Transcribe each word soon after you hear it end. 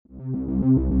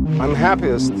I'm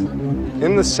happiest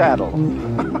in the saddle.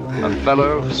 A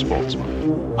fellow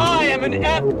sportsman. I am an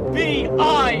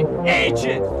FBI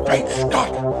agent! Great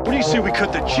Scott! What do you say we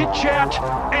cut the chit-chat?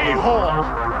 A-hole!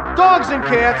 Dogs and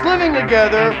cats living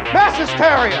together, mass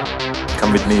hysteria!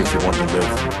 Come with me if you want to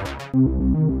live.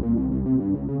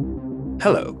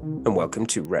 Hello, and welcome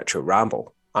to Retro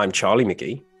Ramble. I'm Charlie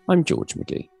McGee. I'm George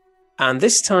McGee. And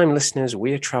this time, listeners,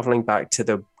 we are traveling back to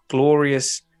the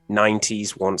glorious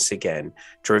 90s once again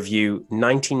to review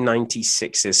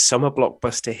 1996's summer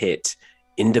blockbuster hit,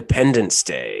 Independence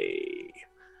Day.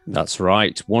 That's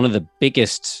right. One of the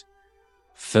biggest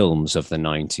films of the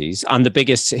 90s and the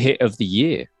biggest hit of the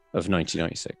year of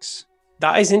 1996.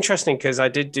 That is interesting because I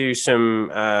did do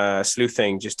some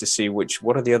sleuthing just to see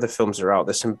what are the other films that are out.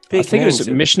 There's some big I think names. it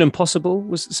was Mission Impossible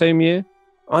was the same year.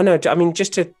 I know. I mean,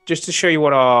 just to show you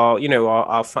what our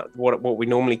what we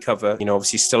normally cover. You know,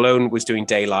 obviously Stallone was doing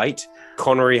Daylight.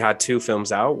 Connery had two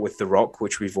films out with The Rock,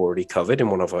 which we've already covered in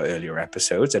one of our earlier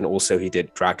episodes, and also he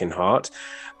did Dragonheart.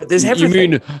 But there's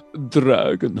everything. You mean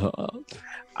Dragonheart?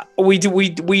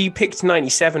 We picked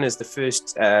 97 as the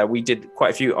first. We did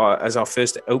quite a few as our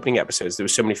first opening episodes. There were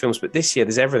so many films, but this year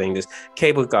there's everything. There's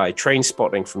Cable Guy, Train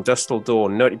Spotting, From Dusk Till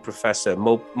Dawn, Nutty Professor,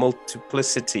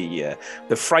 Multiplicity,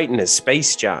 The Frighteners,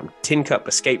 Space Jam, Tin Cup,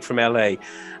 Escape from LA,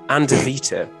 and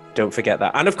Evita. Don't forget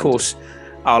that. And of course,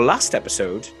 our last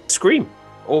episode, Scream,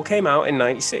 all came out in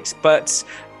 96. But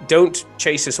don't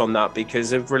chase us on that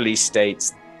because of release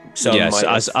dates.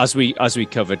 Yes, as we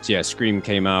covered, Scream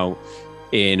came out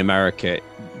in America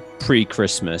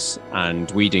pre-Christmas, and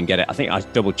we didn't get it. I think I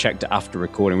double-checked it after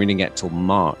recording. We didn't get it till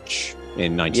March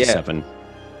in 97. Yeah.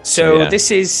 So this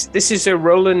is a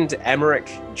Roland Emmerich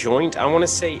joint. I want to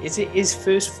say, is it his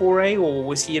first foray, or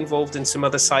was he involved in some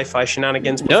other sci-fi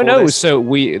shenanigans before No. this? So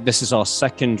this is our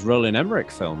second Roland Emmerich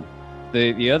film.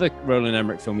 The other Roland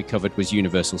Emmerich film we covered was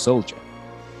Universal Soldier.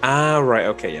 Ah, right.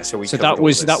 Okay, yeah. So that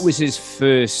was his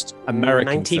first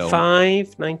American 95,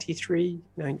 film. 93,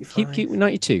 95. Keep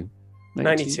 92.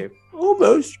 92.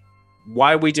 Almost.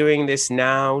 Why are we doing this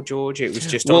now, George? It was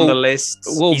just on the list.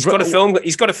 Well, he's got a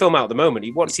film out at the moment.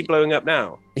 What's he blowing up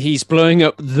now? He's blowing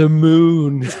up the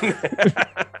moon.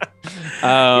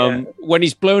 When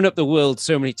he's blown up the world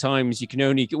so many times, you can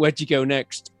only... Where'd you go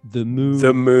next? The moon.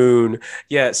 The moon.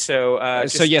 Yeah, so...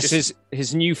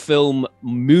 his new film,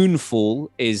 Moonfall,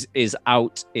 is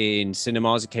out in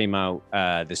cinemas. It came out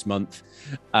this month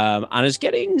and is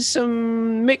getting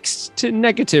some mixed to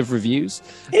negative reviews.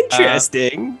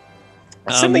 Interesting.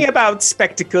 Something about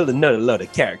spectacle and not a lot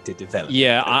of character development.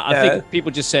 Yeah, I think people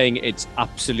just saying it's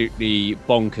absolutely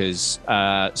bonkers.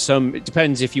 It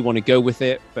depends if you want to go with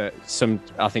it, but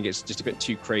I think it's just a bit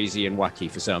too crazy and wacky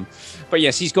for some. But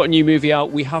yes, he's got a new movie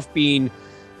out.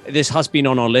 This has been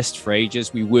on our list for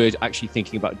ages. We were actually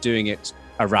thinking about doing it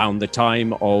around the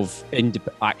time of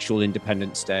actual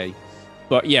Independence Day.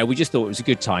 But yeah, we just thought it was a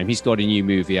good time. He's got a new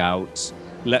movie out.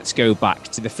 Let's go back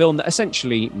to the film that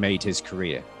essentially made his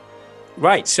career.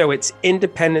 Right, so it's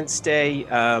Independence Day.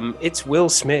 It's Will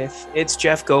Smith. It's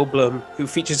Jeff Goldblum, who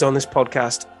features on this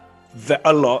podcast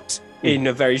a lot in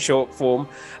a very short form.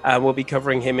 We'll be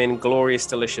covering him in glorious,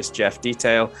 delicious Jeff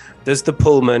detail. There's the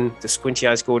Pullman, the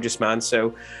squinty-eyes gorgeous man.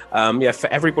 So, for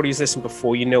everybody who's listened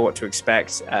before, you know what to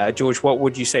expect. George, what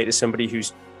would you say to somebody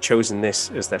who's chosen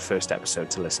this as their first episode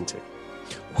to listen to?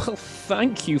 Well,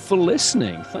 thank you for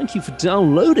listening. Thank you for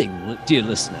downloading, dear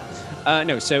listener.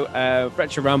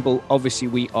 Retro Ramble, obviously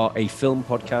we are a film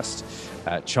podcast.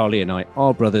 Charlie and I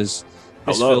are brothers.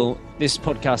 This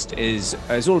podcast is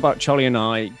all about Charlie and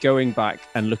I going back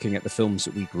and looking at the films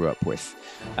that we grew up with,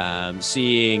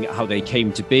 seeing how they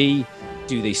came to be.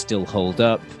 Do they still hold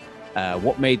up?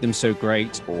 What made them so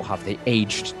great, or have they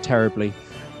aged terribly?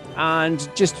 And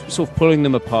just sort of pulling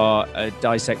them apart,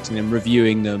 dissecting them,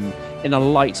 reviewing them in a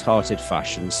light-hearted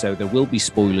fashion. So there will be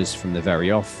spoilers from the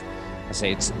very off. I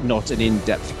say it's not an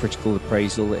in-depth critical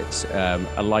appraisal. It's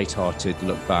a light-hearted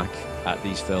look back at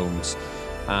these films.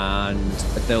 And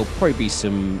there'll probably be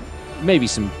some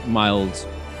mild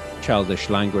childish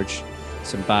language,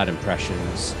 some bad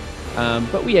impressions.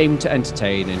 But we aim to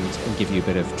entertain and give you a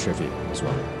bit of trivia as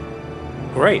well.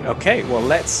 Great. Okay. Well,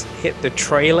 let's hit the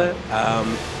trailer.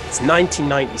 It's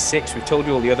 1996. We've told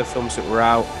you all the other films that were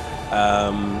out.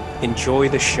 Enjoy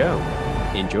the show.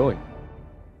 Enjoy.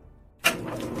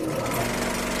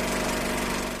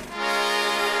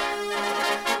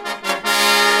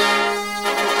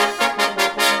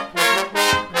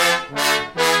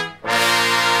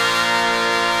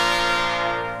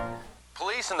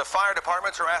 Police and the fire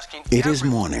departments are asking. It is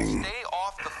morning. Stay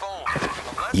off the phone.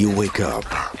 You wake up.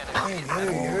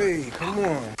 Hey, come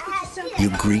on. You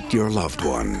greet your loved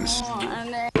ones.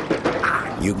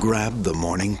 You grab the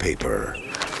morning paper.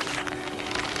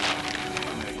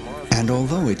 And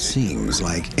although it seems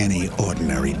like any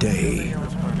ordinary day,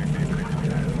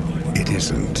 it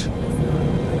isn't.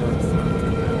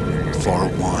 For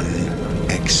one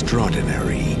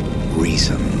extraordinary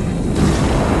reason.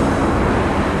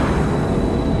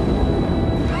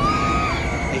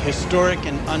 A historic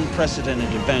and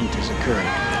unprecedented event is occurring.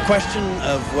 The question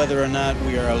of whether or not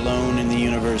we are alone in the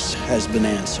universe has been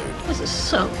answered. This is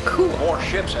so cool. More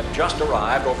ships have just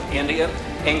arrived over India,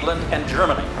 England, and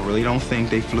Germany. I really don't think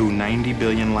they flew 90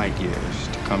 billion light years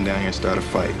to come down here and start a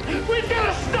fight. We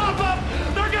gotta stop them!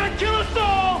 They're gonna kill us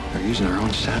all! They're using our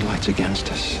own satellites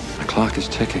against us. The clock is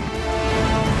ticking.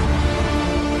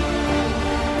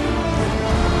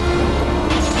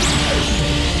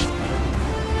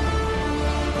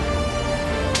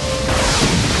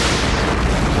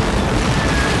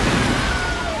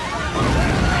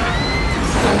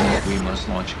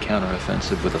 Launch a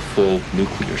counteroffensive with a full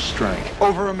nuclear strike.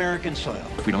 Over American soil.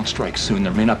 If we don't strike soon,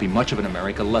 there may not be much of an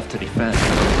America left to defend.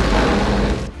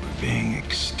 We're being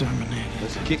exterminated.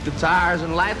 Let's kick the tires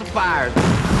and light the fires.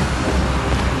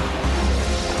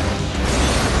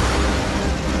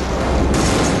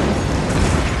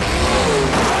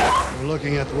 We're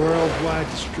looking at worldwide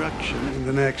destruction in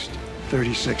the next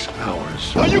 36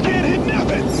 hours. Oh, you can't hit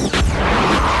nothing!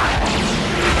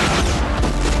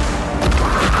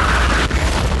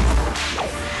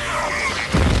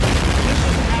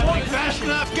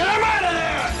 Get him out of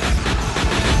there!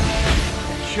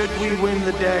 Should we win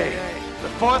the day, the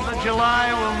 4th of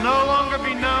July will no longer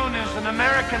be known as an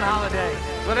American holiday,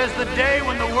 but as the day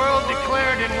when the world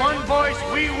declared in one voice,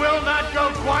 we will not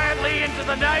go quietly into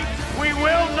the night, we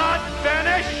will not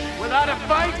vanish without a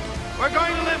fight, we're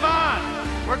going to live on,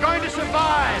 we're going to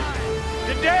survive.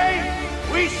 Today,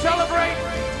 we celebrate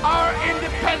our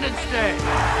Independence Day.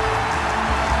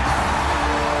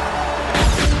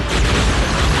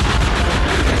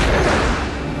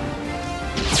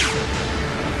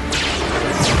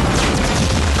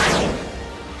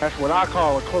 That's what I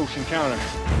call a close encounter.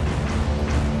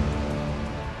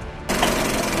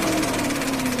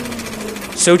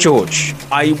 So George,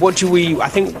 I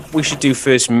think we should do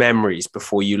first memories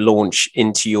before you launch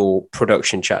into your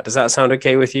production chat. Does that sound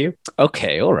okay with you?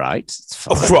 Okay, all right.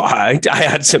 All right. I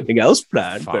had something else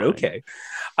planned, but okay.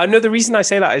 No, the reason I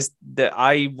say that is that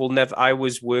I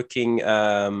was working,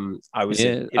 as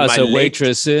a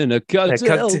waitress in a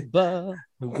cocktail bar.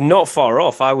 Not far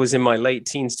off. I was in my late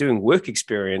teens doing work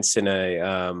experience in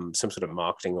a some sort of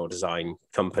marketing or design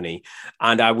company.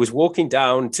 And I was walking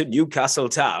down to Newcastle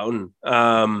town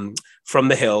from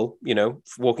the hill,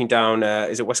 walking down,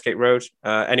 is it Westgate Road?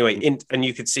 Anyway, and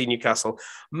you could see Newcastle,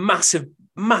 massive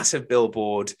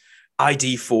billboard,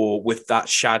 ID4 with that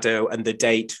shadow and the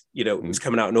date, it was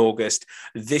coming out in August.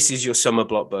 This is your summer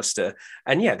blockbuster.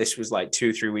 And yeah, this was like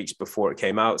 2-3 weeks before it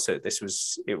came out. So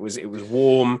it was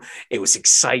warm. It was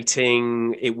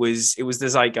exciting. It was the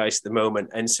zeitgeist at the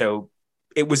moment. And so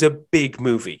it was a big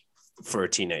movie for a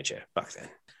teenager back then.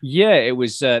 Yeah, it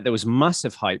was. There was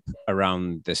massive hype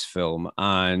around this film.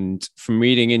 And from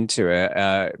reading into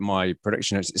it, my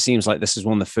production notes, it seems like this is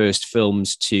one of the first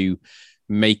films to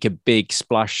make a big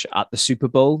splash at the Super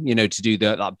Bowl, to do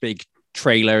that big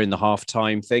trailer in the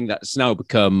halftime thing that's now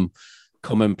become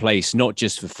commonplace, not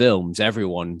just for films.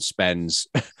 Everyone spends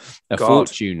a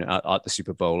fortune at the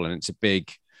Super Bowl, and it's a big,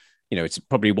 it's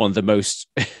probably one of the most,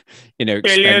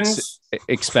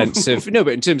 expensive. No,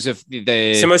 but in terms of it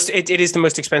is the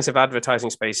most expensive advertising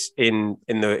space in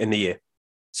the year.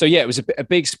 So yeah, it was a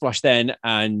big splash then,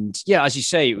 and yeah, as you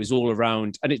say, it was all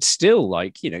around, and it's still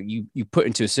like you put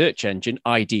into a search engine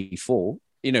ID4,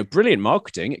 brilliant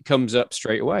marketing, it comes up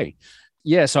straight away.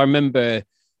 Yeah, so I remember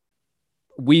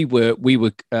we were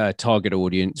target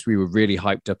audience. We were really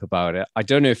hyped up about it. I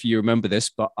don't know if you remember this,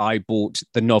 but I bought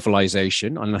the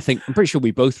novelization, and I'm pretty sure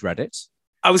we both read it.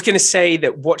 I was going to say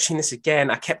that watching this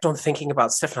again, I kept on thinking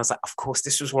about stuff, and I was like, of course,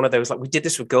 this was one of those, like we did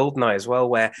this with GoldenEye as well,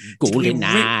 where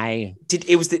GoldenEye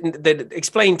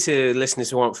explain to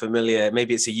listeners who aren't familiar,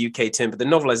 maybe it's a UK term, but the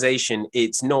novelization,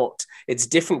 it's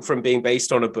different from being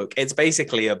based on a book. It's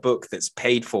basically a book that's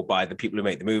paid for by the people who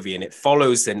make the movie, and it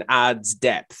follows and adds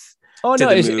depth. Oh no,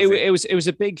 it was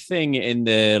a big thing in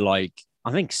the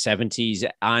I think 70s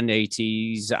and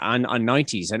 80s and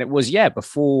 90s. And it was,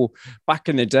 back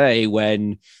in the day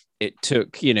when it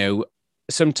took,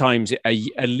 sometimes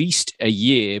at least a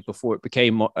year before it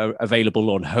became available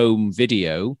on home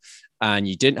video. and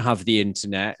you didn't have the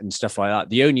internet and stuff like that,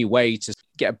 the only way to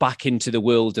get back into the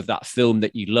world of that film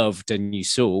that you loved and you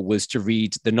saw was to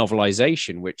read the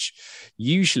novelization, which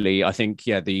usually I think,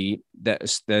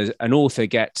 there's an author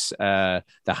gets the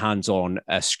hands on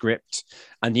a script.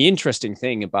 And the interesting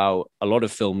thing about a lot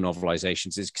of film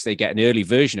novelizations is because they get an early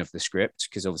version of the script,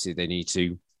 because obviously they need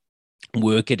to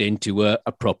work it into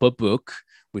a proper book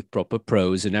with proper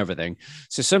prose and everything.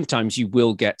 So sometimes you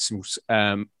will get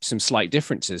some slight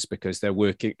differences because they're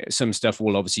working. Some stuff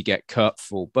will obviously get cut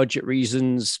for budget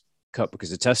reasons, cut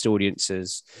because of test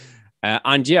audiences.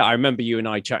 And yeah, I remember you and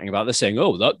I chatting about this, saying,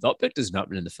 "Oh, that bit doesn't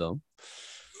happen in the film."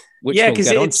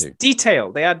 Because it's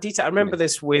detail. They add detail. I remember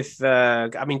this with,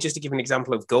 just to give an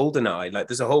example of GoldenEye, like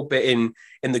there's a whole bit in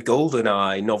the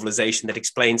GoldenEye novelization that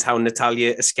explains how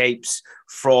Natalia escapes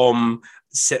from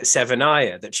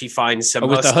Severnaya, that she finds some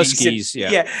with the Huskies.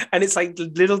 Yeah. And it's like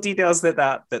little details that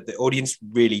the audience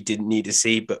really didn't need to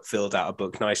see, but filled out a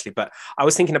book nicely. But I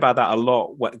was thinking about that a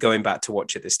lot going back to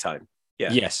watch it this time.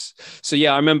 Yeah. Yes. So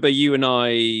yeah, I remember you and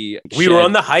I. We were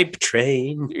on the hype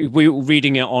train. We were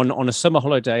reading it on a summer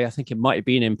holiday. I think it might have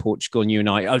been in Portugal. And you and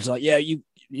I was like, yeah,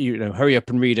 you know, hurry up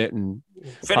and read it and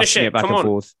finish it back and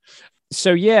forth.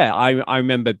 So yeah, I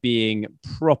remember being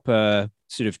proper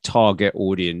sort of target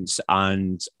audience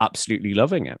and absolutely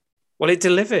loving it. Well, it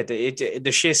delivered.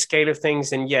 The sheer scale of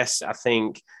things, and yes, I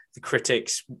think the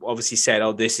critics obviously said,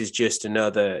 "Oh, this is just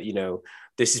another,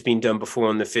 this has been done before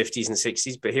in the 50s and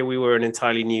 60s, but here we were, an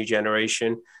entirely new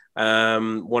generation,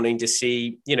 wanting to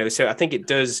see, so I think it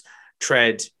does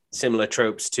tread similar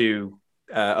tropes to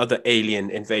other alien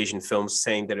invasion films,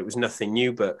 saying that it was nothing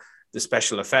new, but the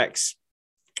special effects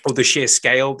or the sheer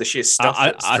scale, the sheer stuff.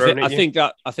 I think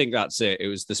that's it. It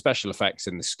was the special effects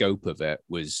and the scope of it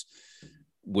was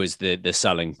the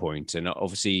selling point. And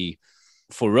obviously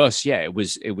for us, it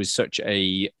was such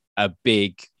a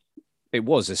big, it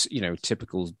was a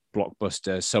typical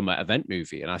blockbuster summer event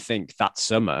movie. And I think that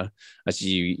summer, as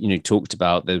you talked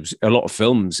about, there was a lot of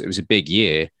films. It was a big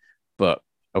year, but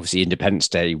obviously Independence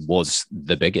Day was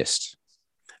the biggest.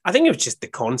 I think it was just the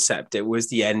concept. It was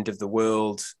the end of the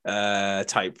world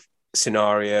type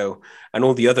scenario, and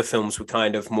all the other films were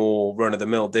kind of more run of the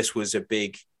mill. This was a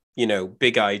big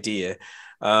idea.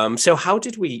 So how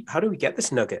do we get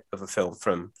this nugget of a film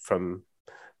from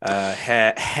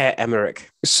Herr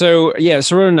Emmerich? So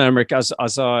Roland Emmerich,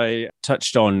 as I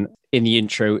touched on in the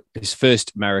intro, his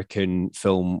first American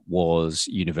film was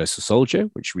Universal Soldier,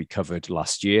 which we covered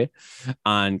last year.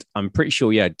 And I'm pretty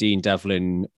sure, Dean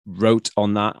Devlin wrote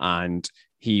on that and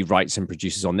he writes and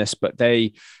produces on this. But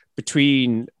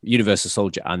between Universal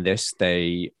Soldier and this,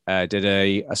 they did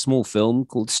a small film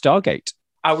called Stargate.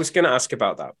 I was going to ask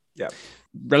about that. Yeah.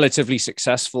 Relatively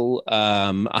successful.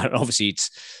 And obviously it's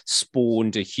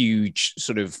spawned a huge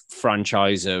sort of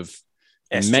franchise of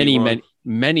SG-1.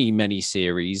 many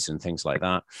series and things like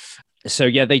that. So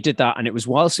they did that. And it was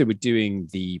whilst they were doing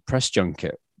the press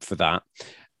junket for that,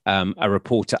 a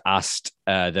reporter asked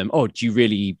them, "Oh, do you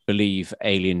really believe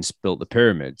aliens built the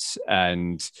pyramids?"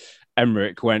 And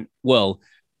Emmerich went, "Well,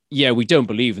 yeah, we don't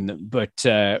believe in them, but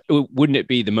wouldn't it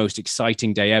be the most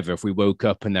exciting day ever if we woke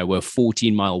up and there were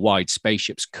 14-mile wide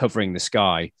spaceships covering the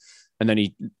sky?" And then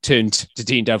he turned to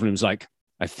Dean Devlin and was like,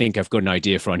 "I think I've got an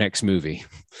idea for our next movie."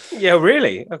 Yeah,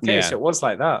 really? Okay, so it was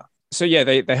like that. So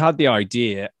they had the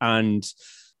idea, and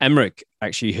Emmerich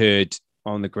actually heard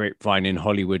on the grapevine in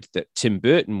Hollywood that Tim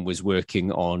Burton was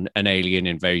working on an alien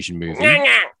invasion movie,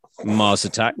 Mars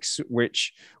Attacks,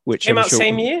 which came out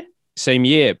same year. Same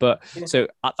year, but so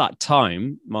at that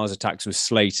time, Mars Attacks was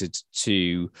slated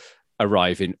to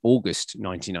arrive in August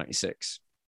 1996.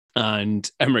 And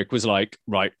Emmerich was like,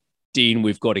 "Right, Dean,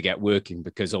 we've got to get working,"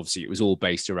 because obviously it was all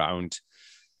based around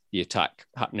the attack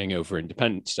happening over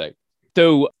Independence Day.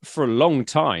 Though for a long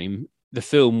time, the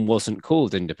film wasn't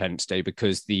called Independence Day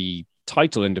because the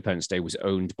title Independence Day was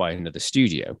owned by another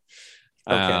studio.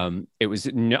 Okay. It was,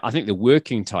 I think the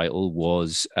working title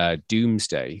was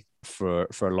Doomsday for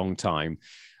a long time,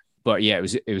 but it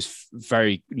was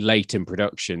very late in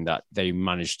production that they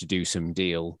managed to do some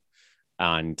deal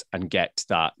and get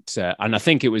that. And I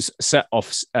think it was set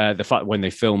off the fact when they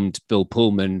filmed Bill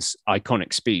Pullman's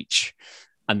iconic speech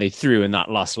and they threw in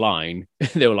that last line,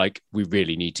 they were like, "We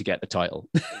really need to get the title."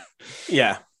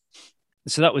 Yeah.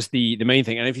 So that was the main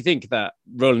thing. And if you think that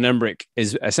Roland Emmerich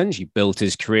is essentially built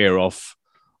his career off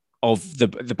of the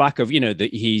back of, that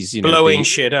he's, blowing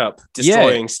shit up,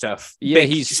 destroying stuff. Yeah,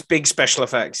 he's big special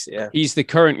effects. Yeah. He's the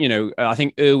current, I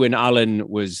think Irwin Allen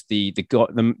was the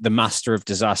master of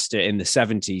disaster in the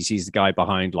 70s. He's the guy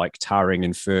behind like Towering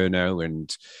Inferno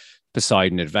and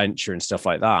Poseidon Adventure and stuff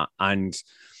like that. And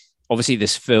obviously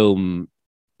this film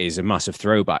is a massive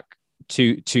throwback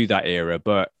to that era.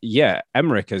 But yeah,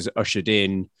 Emmerich has ushered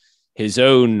in his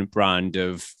own brand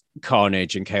of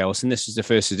carnage and chaos, and this was the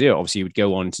first to do it. Obviously, he would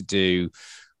go on to do,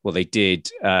 well, they did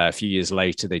a few years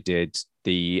later, they did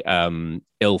the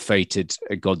ill-fated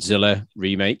Godzilla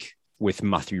remake with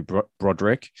Matthew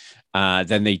Broderick.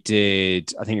 Then they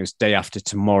did, I think it was Day After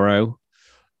Tomorrow,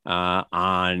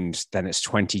 and then it's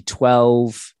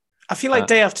 2012. I feel like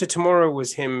Day After Tomorrow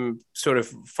was him sort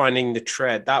of finding the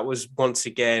tread. That was once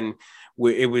again,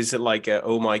 it was like a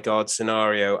oh my god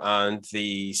scenario, and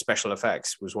the special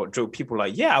effects was what drove people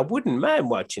like, yeah, I wouldn't mind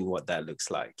watching what that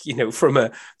looks like, you know, from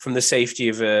the safety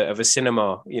of a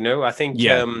cinema. You know, I think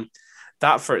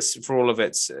that for all of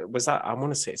it was that, I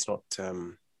want to say it's not.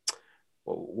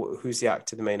 Who's the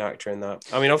actor, the main actor in that?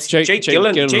 I mean, obviously Jake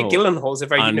Gyllenhaal's a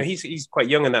very, you know, he's quite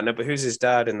young in that now, but who's his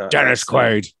dad in that? Dennis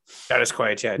Quaid. Dennis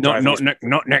Quaid, yeah. Not Nick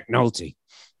Nolte.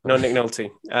 Not Nick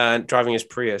Nolte, driving his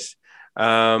Prius.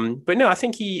 But no, I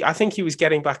think he was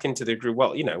getting back into the group.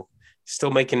 Well, you know,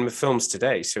 still making films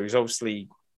today, so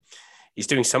he's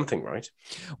doing something right.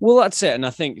 Well, that's it, and I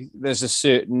think there's a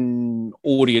certain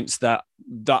audience that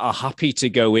are happy to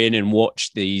go in and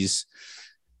watch these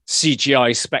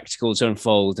CGI spectacles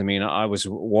unfold. I mean, I was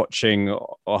watching,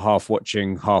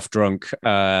 half drunk.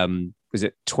 Was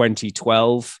it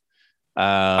 2012?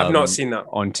 I've not seen that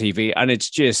on TV, and it's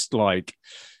just like,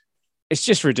 it's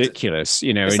just ridiculous,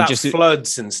 you know. It's and that just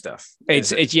floods and stuff.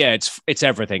 It's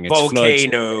everything. It's volcanoes,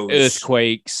 floods,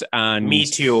 earthquakes, and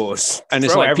meteors, and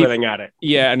it's throw like everything at it.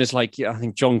 Yeah, and it's like, I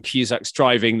think John Cusack's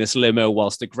driving this limo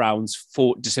whilst the ground's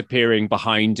disappearing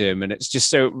behind him, and it's just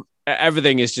so,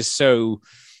 everything is just so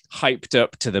hyped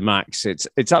up to the max. It's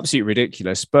absolutely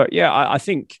ridiculous. But yeah, I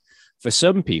think for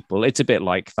some people it's a bit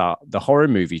like the horror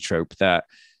movie trope that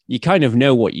you kind of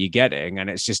know what you're getting, and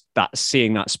it's just that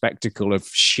seeing that spectacle of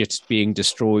shit being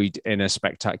destroyed in a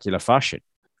spectacular fashion.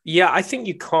 Yeah, I think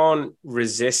you can't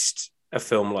resist a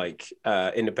film like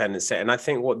Independence Day, and I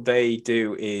think what they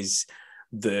do is,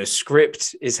 the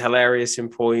script is hilarious in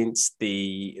points.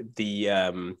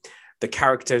 The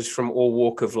characters from all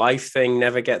walk of life thing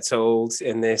never gets old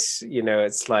in this. You know,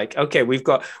 it's like, okay, we've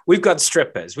got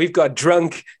strippers, we've got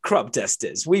drunk crop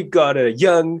dusters, we've got a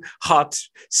young, hot,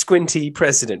 squinty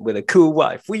president with a cool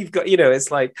wife. We've got, you know, it's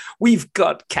like, we've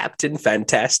got Captain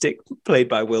Fantastic, played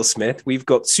by Will Smith. We've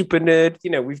got Super Nerd,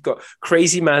 you know, we've got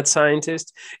Crazy Mad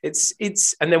Scientist.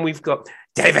 It's, and then we've got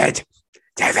David.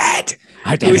 David.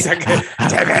 Harvey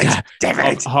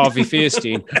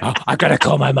Fierstein. I gotta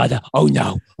call my mother. Oh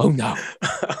no.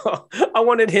 I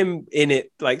wanted him in it.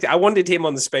 Like, I wanted him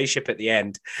on the spaceship at the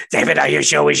end. David, are you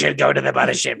sure we should go to the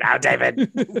mothership now,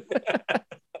 David?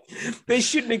 They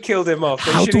shouldn't have killed him off.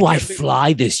 How do I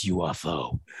fly this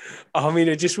UFO? I mean,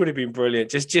 it just would have been brilliant.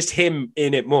 Just him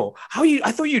in it more.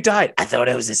 I thought you died. I thought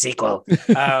it was a sequel.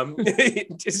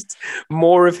 Just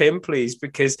more of him, please.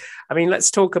 Because, I mean,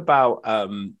 let's talk about,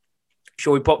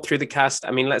 shall we pop through the cast?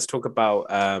 I mean, let's talk about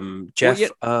Jeff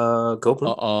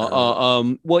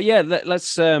Goldblum.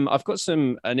 Let's. I've got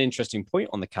an interesting point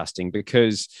on the casting,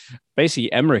 because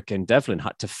basically Emmerich and Devlin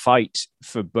had to fight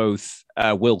for both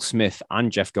Will Smith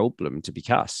and Jeff Goldblum to be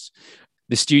cast.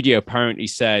 The studio apparently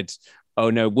said, oh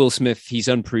no, Will Smith, he's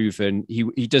unproven.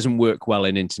 He doesn't work well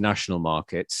in international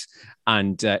markets.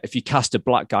 And if you cast a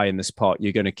black guy in this part,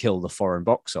 you're going to kill the foreign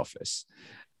box office.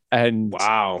 And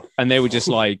wow. And they were just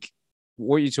like,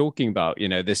 what are you talking about? You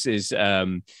know, this is,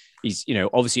 he's, you know,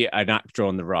 obviously an actor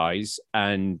on the rise.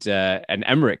 And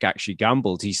Emmerich actually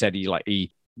gambled. He said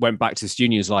he went back to the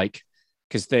studios, like,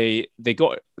 because they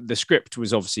got, the script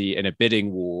was obviously in a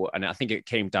bidding war. And I think it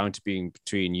came down to being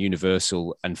between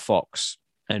Universal and Fox.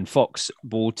 And Fox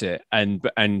bought it, and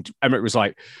Emmerich was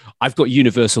like, "I've got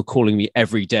Universal calling me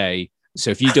every day. So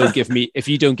if you don't give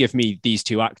me these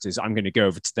two actors, I'm going to go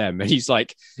over to them." And he's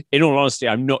like, "In all honesty,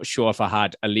 I'm not sure if I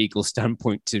had a legal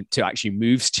standpoint to actually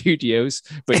move studios,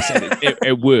 but he said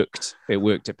it worked. It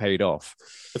worked. It paid off.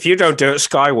 If you don't do it,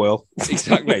 Sky will."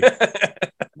 Exactly.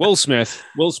 Will Smith,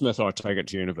 I'll take it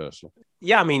to Universal.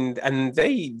 Yeah, I mean, and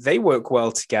they work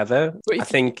well together. I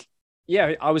think.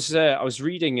 Yeah, I was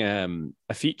reading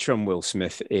a feature on Will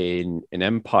Smith in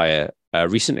Empire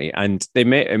recently, and they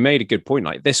made a good point.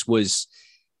 Like, this was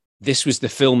the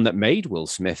film that made Will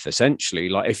Smith, essentially.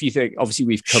 Like, if you think, obviously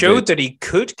we've covered, showed that he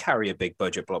could carry a big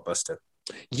budget blockbuster.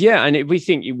 Yeah, and we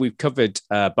think we've covered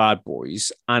Bad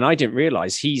Boys, and I didn't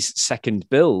realize he's second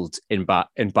billed in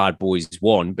Bad Boys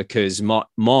 1, because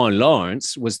Martin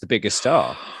Lawrence was the biggest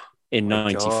star in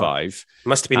 '95.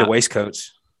 Must have been the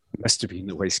waistcoats. Must have been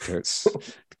the waistcoats,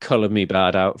 color me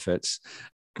bad outfits.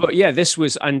 But yeah, this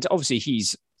was, and obviously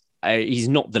he's he's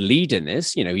not the lead in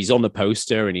this. You know, he's on the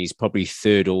poster and he's probably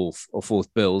third or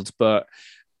fourth build, but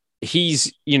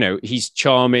he's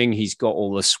charming. He's got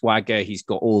all the swagger. He's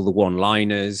got all the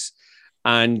one-liners.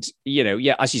 And, you know,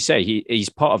 yeah, as you say, he's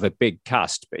part of a big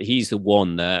cast, but he's the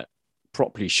one that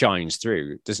properly shines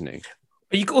through, doesn't he?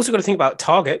 But you also got to think about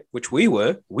Target, which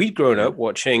we'd grown up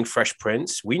watching Fresh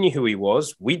Prince. We knew who he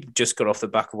was. We'd just got off the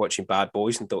back of watching Bad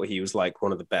Boys and thought he was like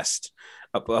one of the best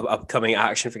upcoming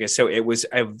action figures. So it was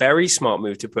a very smart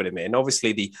move to put him in.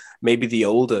 Obviously, maybe the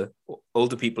older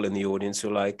people in the audience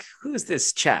were like, who is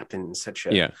this chap in such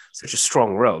a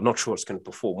strong role? Not sure it's going to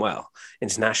perform well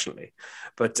internationally.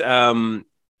 But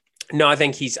no, I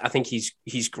think he's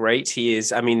great. He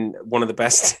is. I mean, one of the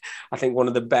best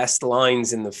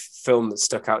lines in the film that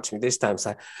stuck out to me this time is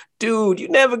like, "Dude, you're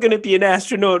never going to be an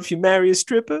astronaut if you marry a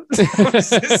stripper." It's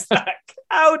just like,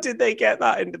 how did they get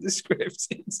that into the script?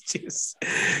 It's just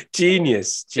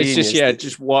genius. It's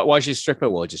just why is she a stripper?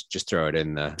 Well, just throw it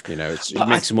in there. You know, it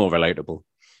makes it more relatable.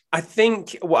 I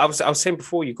think what I was saying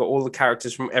before, you've got all the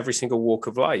characters from every single walk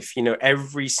of life, you know,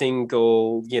 every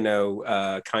single,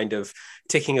 kind of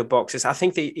ticking of boxes. I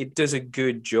think it does a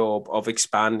good job of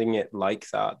expanding it like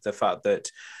that. The fact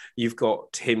that you've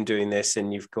got him doing this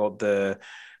and you've got the,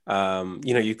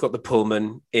 you've got the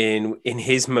Pullman in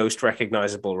his most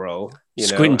recognizable role.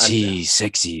 Squinty,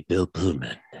 sexy Bill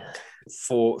Pullman.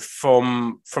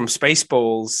 From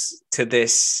Spaceballs to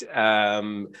this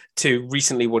to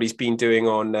recently what he's been doing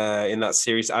on in that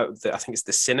series I think it's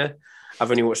The Sinner. I've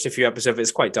only watched a few episodes of it.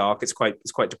 It's quite dark, it's quite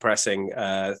depressing,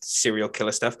 serial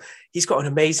killer stuff. He's got an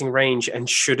amazing range and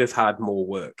should have had more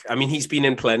work. I mean, he's been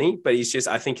in plenty, but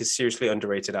I think he's a seriously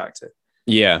underrated actor.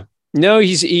 Yeah, no,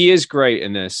 he is great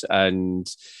in this and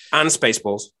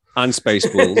Spaceballs.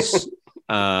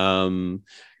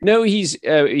 No, he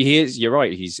is. You're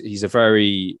right.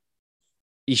 He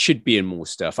should be in more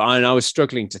stuff. And I was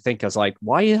struggling to think. I was like,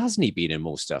 why hasn't he been in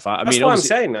more stuff? That's what I'm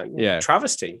saying. Yeah,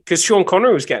 travesty. Because Sean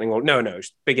Connery was getting old. No,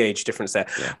 big age difference there.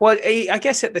 Yeah. Well, I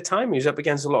guess at the time he was up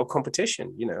against a lot of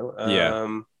competition.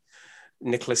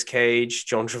 Nicolas Cage,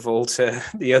 John Travolta,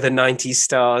 the other '90s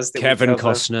stars. Kevin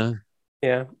Costner.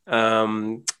 Yeah.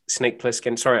 Snake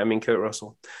Plissken. Sorry, I mean Kurt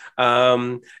Russell.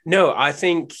 No, I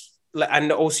think.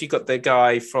 And also you got the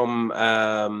guy from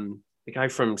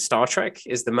Star Trek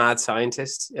is the mad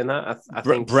scientist in that. I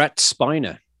think Brett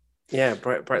Spiner. Yeah,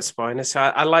 Brett Spiner. So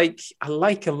I like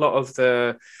a lot of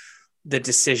the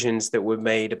decisions that were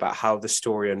made about how the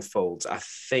story unfolds. I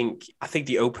think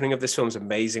the opening of this film is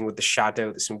amazing with the shadow.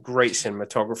 There's some great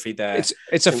cinematography there.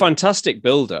 It's a fantastic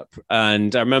build-up.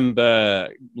 And I remember,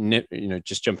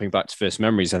 just jumping back to first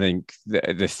memories, I think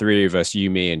the three of us, you,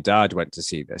 me, and Dad, went to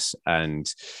see this. And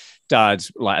Dad,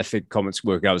 like I think comments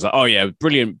work, I was like, oh yeah,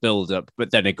 brilliant build-up, but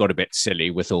then it got a bit silly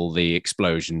with all the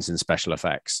explosions and special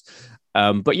effects.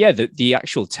 But yeah, the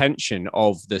actual tension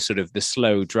of the sort of the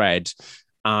slow dread.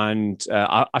 And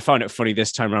I found it funny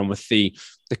this time around with the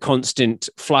constant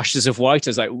flashes of white. I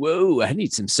was like, whoa, I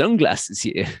need some sunglasses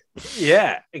here.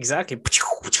 Yeah, exactly. But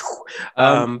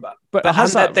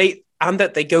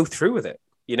they go through with it,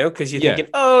 because you're thinking,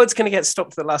 oh, it's going to get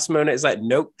stopped at the last moment. It's like,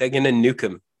 nope, they're going to nuke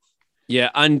them. Yeah,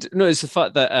 and no, it's the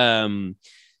fact that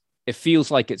it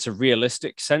feels like it's a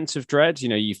realistic sense of dread.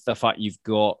 The fact you've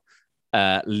got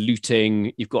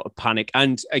looting, you've got a panic,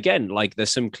 and again, like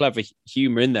there's some clever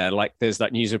humor in there. Like there's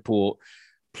that news report: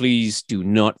 please do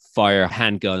not fire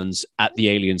handguns at the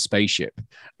alien spaceship.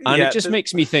 And it just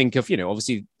makes me think of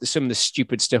obviously some of the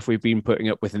stupid stuff we've been putting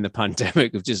up with in the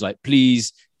pandemic of just like,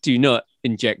 please do not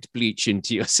inject bleach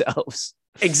into yourselves.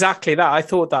 Exactly that. I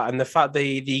thought that, and the fact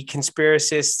the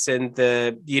conspiracists and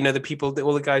the people,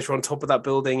 all the guys were on top of that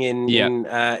building in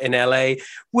LA.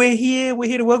 We're here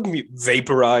to welcome you.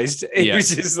 Vaporized. It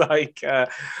was just like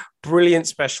brilliant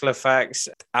special effects,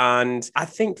 and I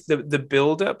think the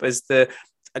build up as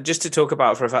just to talk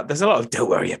about for a fact, there's a lot of don't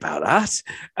worry about that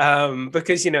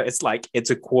because it's like it's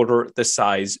a quarter the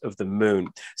size of the moon.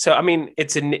 So I mean,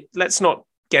 let's not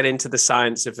get into the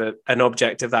science of an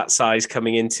object of that size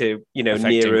coming into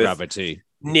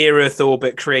near Earth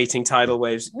orbit, creating tidal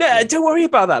waves. No, don't worry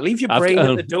about that. Leave your brain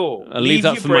at the door. I'll leave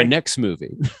that for my next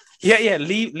movie.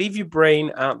 Leave your brain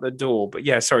at the door.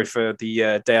 But sorry for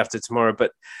the Day After Tomorrow.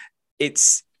 But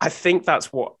I think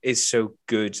that's what is so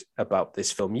good about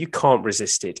this film. You can't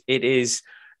resist it. It is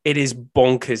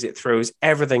bonkers. It throws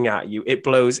everything at you. It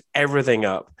blows everything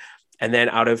up. And then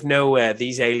out of nowhere,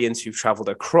 these aliens who've traveled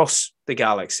across the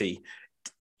galaxy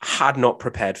had not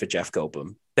prepared for Jeff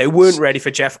Goldblum. They weren't ready for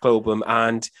Jeff Goldblum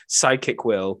and Sidekick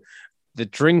Will the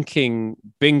drinking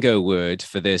bingo word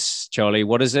for this, Charlie,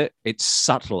 what is it? It's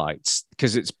satellites,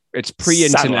 because it's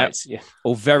pre-internet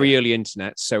or very early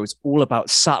internet. So it's all about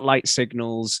satellite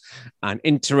signals and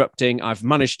interrupting. I've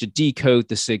managed to decode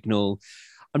the signal.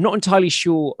 I'm not entirely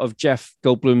sure of Jeff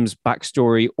Goldblum's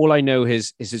backstory. All I know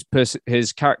is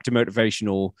his character motivation,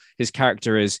 or his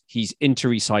character is he's into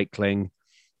recycling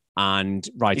and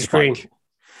rides a bike.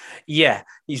 Yeah,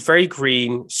 he's very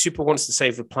green. Super wants to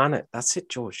save the planet. That's it,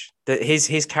 George.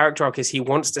 His character arc is he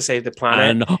wants to save the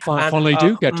planet. And finally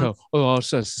do get to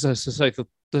save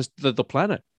the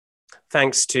planet.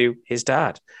 Thanks to his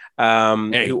dad.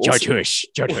 Jewish.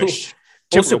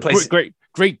 Also plays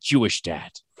great Jewish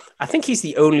dad. I think he's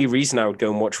the only reason I would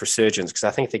go and watch Resurgence, because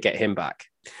I think they get him back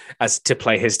as to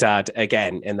play his dad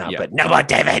again in that. Yeah. But no more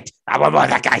David. I want more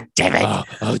that guy, David.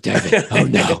 Oh, David. Oh,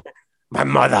 no. My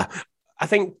mother. I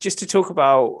think just to talk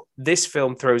about this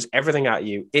film throws everything at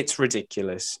you. It's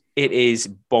ridiculous. It is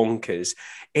bonkers.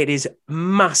 It is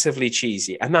massively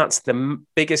cheesy. And that's the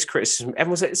biggest criticism.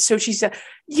 Everyone's like, so she said,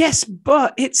 yes,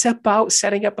 but it's about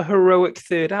setting up a heroic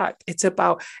third act. It's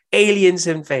about aliens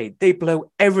invade. They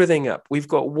blow everything up. We've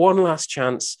got one last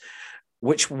chance,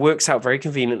 which works out very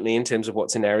conveniently in terms of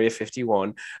what's in Area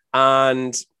 51.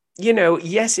 And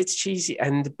yes, it's cheesy,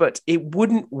 but it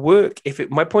wouldn't work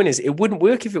my point is, it wouldn't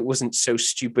work if it wasn't so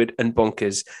stupid and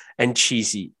bonkers and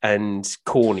cheesy and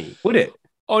corny, would it?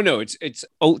 Oh no, it's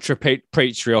ultra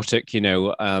patriotic. I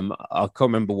can't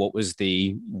remember what was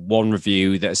the one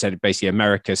review that said basically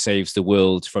America saves the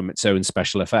world from its own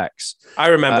special effects. I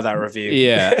remember that review.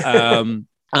 Yeah,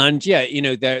 and yeah,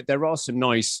 there are some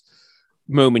nice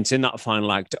moments in that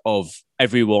final act of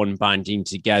everyone banding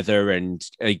together and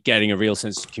getting a real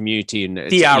sense of community. And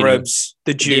the Arabs,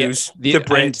 the Jews, the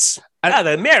Brits, and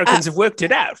the Americans have worked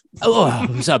it out. Oh,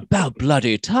 it was about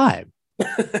bloody time.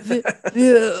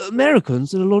 The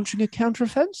Americans are launching a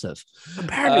counteroffensive.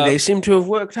 Apparently, they seem to have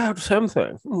worked out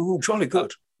something. Jolly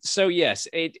good. So yes,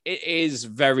 it is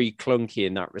very clunky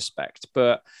in that respect,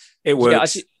 but it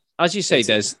works. Yeah, as you say,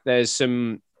 there's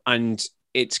some, and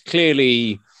it's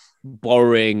clearly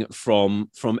borrowing from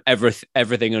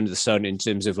everything under the sun in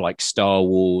terms of like Star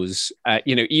Wars.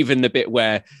 Even the bit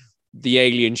where the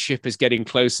alien ship is getting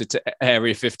closer to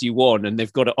Area 51 and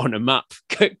they've got it on a map,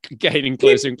 getting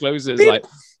closer and closer.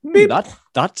 It's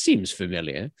that seems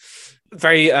familiar.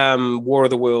 Very War of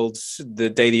the Worlds, The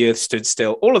Day the Earth Stood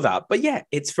Still, all of that. But yeah,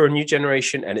 it's for a new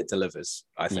generation and it delivers,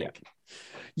 I think.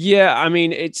 Yeah, I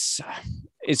mean, it's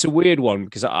a weird one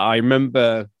because I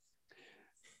remember,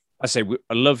 I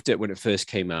loved it when it first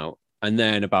came out. And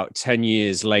then about 10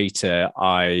 years later,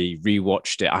 I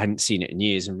rewatched it. I hadn't seen it in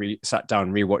years and sat down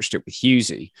and rewatched it with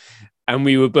Husey. And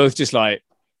we were both just like,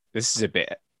 this is a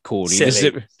bit corny.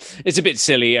 It's a bit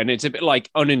silly and it's a bit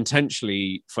like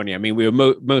unintentionally funny. I mean, we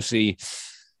were mostly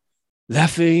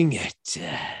laughing at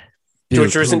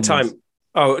George, there isn't time.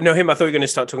 Oh, no, him. I thought you were going to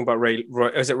start talking about Roy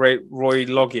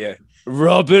Loggia?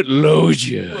 Robert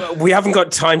Loggia. We haven't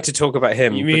got time to talk about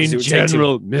him. You mean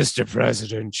General, Mr.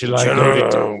 President? Should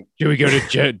we go to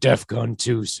DEFCON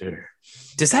 2, sir?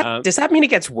 Does that mean it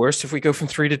gets worse if we go from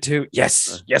 3 to 2?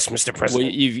 Yes, Mr. President.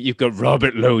 Well, you've got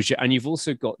Robert Loggia, and you've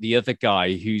also got the other guy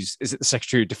is it the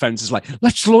Secretary of Defense? Is like,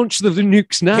 let's launch the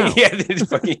nukes now. Yeah, this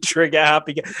fucking trigger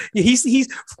happy guy. He's.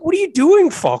 What are you doing,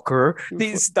 Fokker?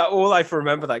 That all I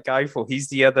remember that guy for. He's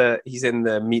the other. He's in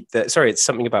the Sorry, it's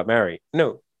something about Mary.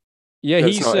 No. Yeah, no,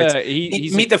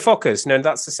 he's Meet the Fockers. No,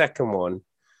 that's the second one.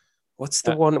 What's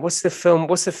the one? What's the film?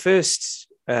 What's the first?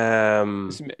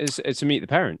 It's Meet the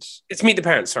Parents. It's Meet the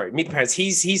Parents. Sorry, Meet the Parents.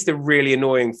 He's the really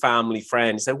annoying family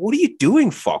friend. He's like, what are you doing,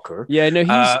 Fokker? Yeah,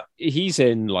 no, he's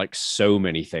in like so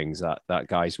many things. That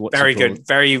guy's very good,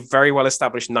 very very well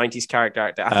established 90s character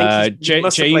actor. I think he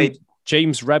must have played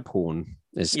James Rebhorn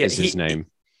is his name.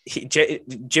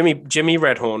 Jimmy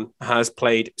Redhorn has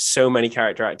played so many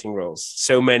character acting roles,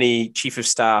 so many chief of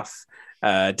staff,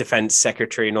 defense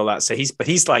secretary, and all that. So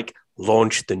he's like,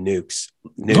 launch the nukes.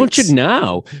 Launch it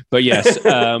now. But yes,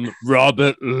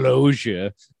 Robert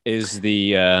Loggia is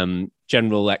the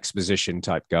general exposition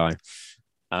type guy.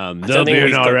 They'll be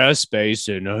in our airspace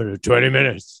in 20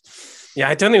 minutes. Yeah,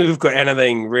 I don't think we've got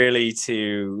anything really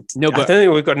to... No, but I don't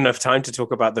think we've got enough time to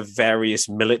talk about the various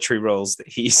military roles that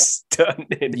he's done.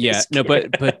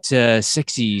 But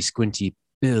sexy, squinty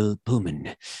Bill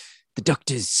Pullman, the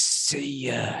doctors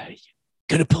say,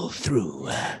 gonna pull through.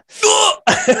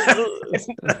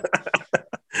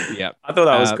 Yeah, I thought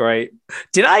that was great.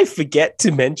 Did I forget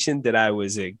to mention that I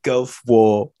was a Gulf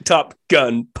War Top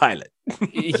Gun pilot?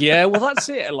 Yeah, well, that's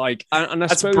it. Like, and I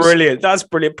That's suppose brilliant. That's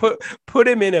brilliant. Put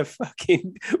him in a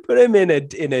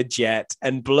in a jet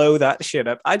and blow that shit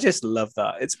up. I just love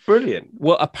that. It's brilliant.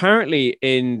 Well, apparently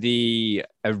in the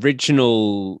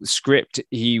original script,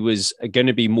 he was going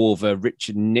to be more of a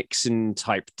Richard Nixon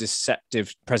type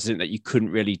deceptive president that you couldn't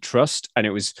really trust. And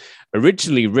it was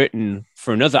originally written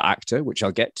for another actor, which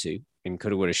I'll get to in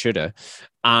Coulda, Woulda, Shoulda.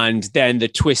 And then the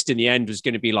twist in the end was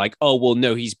going to be like, oh, well,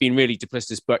 no, he's been really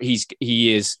duplicitous, but he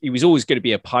was always going to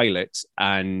be a pilot.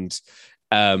 And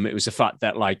it was the fact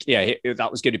that, like, yeah, that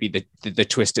was going to be the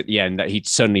twist at the end, that he'd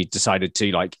suddenly decided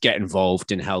to like get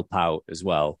involved and help out as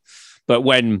well. But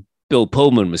when Bill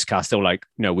Pullman was cast, they were like,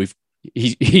 no,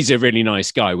 he's a really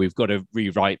nice guy. We've got to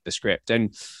rewrite the script.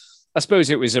 And I suppose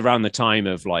it was around the time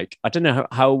of, like, I don't know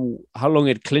how long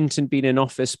had Clinton been in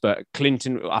office, but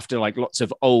Clinton, after like lots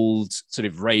of old sort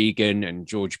of Reagan and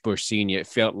George Bush Sr., it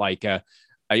felt like a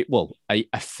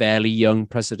fairly young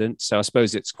president. So I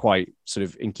suppose it's quite sort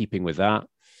of in keeping with that.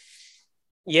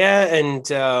 Yeah, and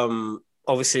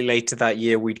obviously later that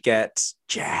year we'd get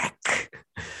Jack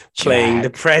playing the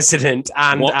president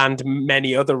and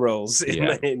many other roles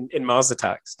in Mars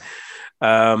Attacks.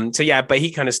 So yeah, but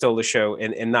he kind of stole the show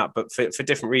in that, but for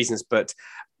different reasons. But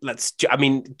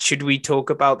should we talk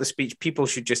about the speech? People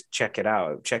should just check it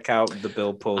out. Check out the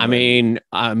Bill Pullman.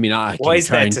 I can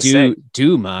try and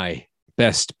do my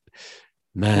best.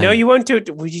 Man. No, you won't do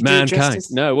it. Would you do it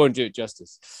justice? No, I won't do it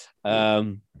justice.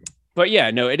 But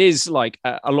yeah, no, it is like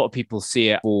a lot of people see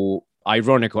it, or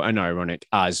ironic or unironic,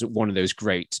 as one of those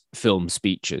great film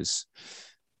speeches.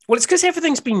 Well, it's because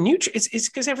everything's been neutral. It's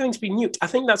because everything's been nuked. I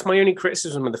think that's my only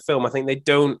criticism of the film. I think they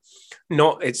don't.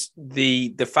 It's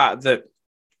the fact that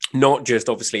not just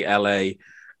obviously LA.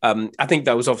 I think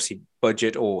that was obviously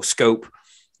budget or scope,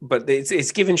 but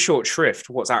it's given short shrift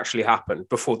what's actually happened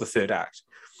before the third act.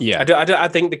 Yeah, I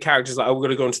think the characters like, we're going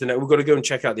to go into the net. We're going to go and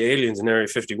check out the aliens in Area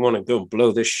 51 and go and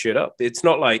blow this shit up. It's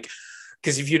not like,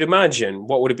 because if you'd imagine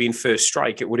what would have been first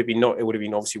strike, it would have been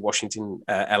obviously Washington,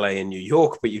 LA, and New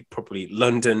York, but you'd probably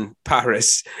London,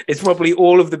 Paris. It's probably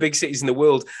all of the big cities in the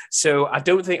world. So I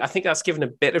think that's given a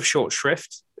bit of short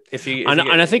shrift. And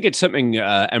I think it's something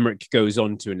Emmerich goes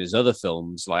on to in his other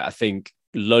films. Like, I think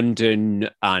London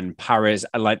and Paris,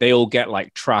 like, they all get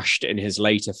like trashed in his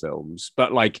later films.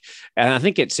 But like, and I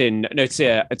think it's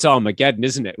Armageddon,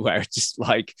 isn't it? Where it's just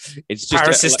like, it's just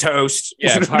Paris is toast.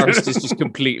 Yeah, Paris is just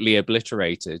completely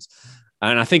obliterated.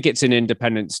 And I think it's in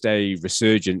Independence Day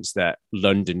Resurgence that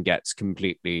London gets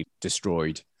completely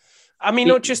destroyed. I mean,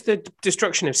 not just the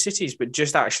destruction of cities, but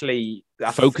just actually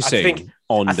focusing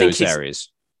on those areas.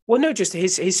 Well, no, just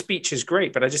his speech is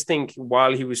great, but I just think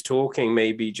while he was talking,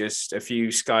 maybe just a few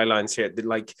skylines here,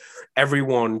 like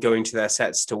everyone going to their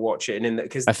sets to watch it, and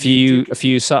because a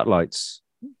few satellites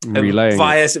relaying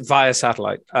via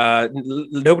satellite.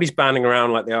 Nobody's banding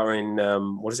around like they are in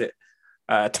what is it?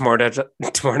 Tomorrow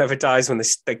Never Dies, when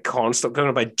they can't stop going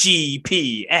about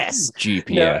GPS.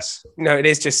 No, it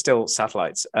is just still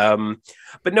satellites.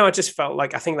 But no, I just felt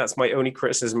like, I think that's my only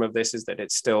criticism of this, is that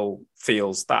it still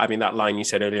feels that, I mean, that line you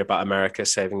said earlier about America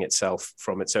saving itself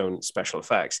from its own special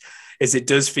effects, is it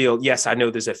does feel, yes, I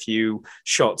know there's a few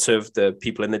shots of the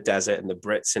people in the desert and the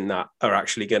Brits in that are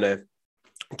actually going to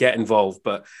get involved,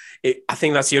 but I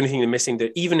think that's the only thing they're missing,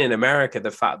 that even in America,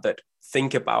 the fact that,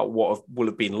 think about what will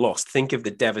have been lost, think of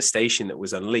the devastation that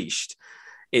was unleashed.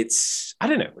 It's, I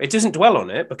don't know, it doesn't dwell on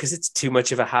it because it's too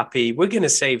much of a happy, we're going to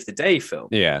save the day film.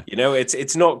 Yeah. You know,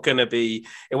 it's not going to be,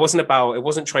 it wasn't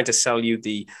trying to sell you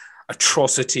the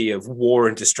atrocity of war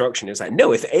and destruction. It was like,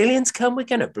 no, if aliens come, we're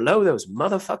going to blow those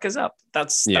motherfuckers up.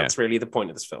 That's really the point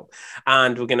of this film.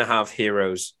 And we're going to have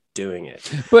heroes doing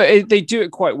it. But they do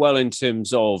it quite well in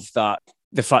terms of that,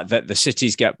 the fact that the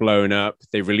cities get blown up,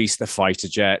 they release the fighter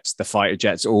jets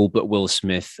all but Will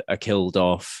Smith are killed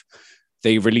off.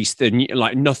 They release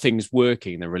nothing's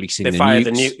working. They're releasing the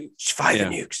nukes. Fire the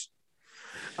nukes.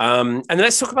 And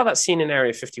let's talk about that scene in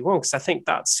Area 51, because I think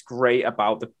that's great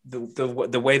about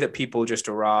the way that people just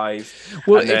arrive.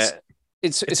 Well,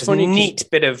 it's funny, a neat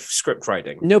bit of script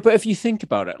writing. No, but if you think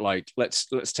about it, like let's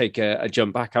take a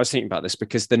jump back. I was thinking about this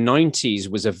because the 90s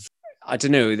was I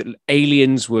don't know,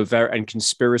 aliens were and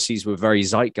conspiracies were very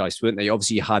zeitgeist, weren't they?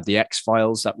 Obviously, you had the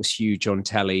X-Files, that was huge on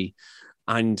telly.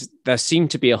 And there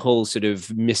seemed to be a whole sort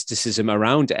of mysticism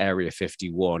around Area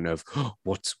 51 of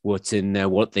what's in there,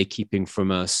 what they're keeping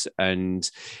from us. And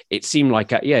it seemed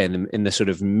like, in the sort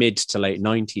of mid to late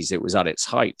 90s, it was at its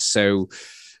height. So,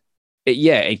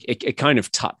 it kind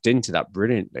of tapped into that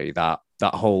brilliantly, that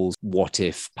whole what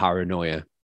if paranoia.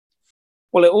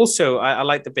 Well, it also, I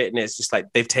like the bit, and it's just like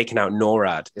they've taken out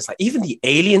NORAD. It's like even the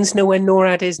aliens know where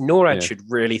NORAD is. NORAD should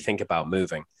really think about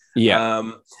moving.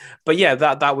 Yeah. But yeah,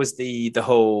 that was the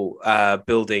whole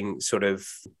building sort of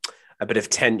a bit of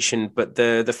tension. But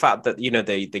the fact that, you know,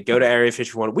 they go to Area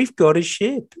 51, we've got a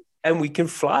ship and we can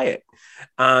fly it.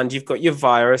 And you've got your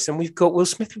virus, and we've got Will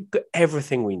Smith. We've got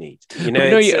everything we need. You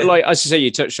know, like as you say,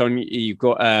 you touched on. You've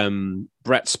got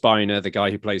Brett Spiner, the guy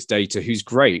who plays Data, who's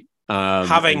great,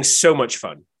 having so much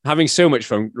fun,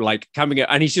 like coming out,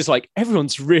 and he's just like,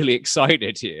 everyone's really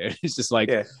excited here. It's just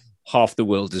like half the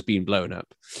world has been blown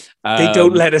up. They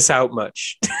don't let us out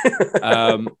much.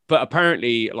 But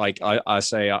apparently, like I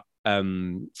say,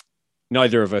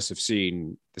 neither of us have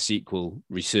seen the sequel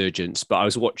Resurgence, but I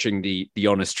was watching the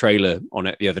Honest trailer on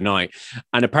it the other night,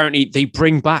 and apparently they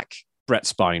bring back Brett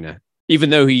Spiner,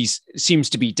 even though he seems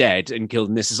to be dead and killed.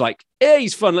 And this is like, yeah,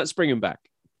 he's fun. Let's bring him back.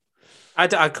 I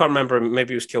can't remember.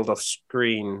 Maybe he was killed off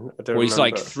screen. I don't he's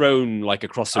remember. Like thrown like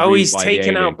across the room. He's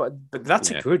taken out, but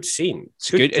that's a good scene.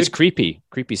 It's good. It's creepy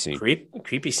scene.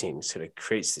 Creepy scene sort of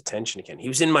creates the tension again. He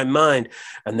was in my mind,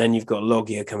 and then you've got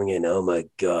Logia coming in. Oh my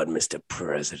God, Mr.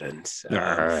 President.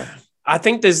 I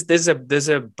think there's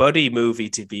a buddy movie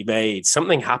to be made.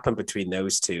 Something happened between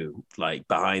those two, like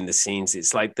behind the scenes.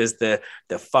 It's like there's the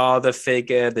father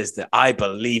figure. There's the I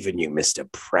believe in you, Mr.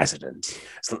 President.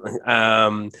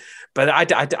 But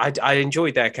I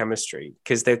enjoyed their chemistry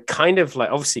because they're kind of like,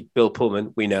 obviously Bill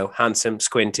Pullman, we know, handsome,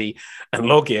 squinty, and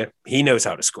Logia, he knows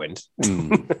how to squint.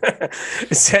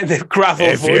 Send the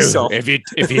gravel voice off. If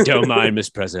you don't mind,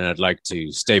 Mr. President, I'd like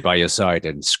to stay by your side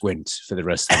and squint for the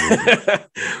rest of the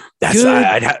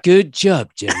movie. Good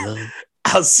job, General.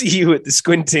 I'll see you at the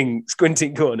squinting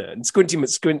corner and squinting at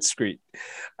Squint Street.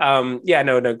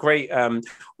 Great. All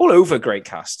over great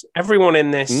cast. Everyone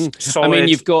in this. Solid. I mean,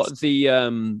 you've got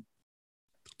the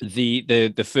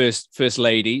first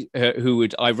lady who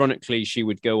would, ironically, she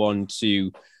would go on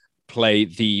to play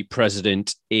the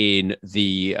president in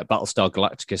the Battlestar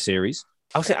Galactica series.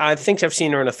 I think I've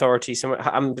seen her in Authority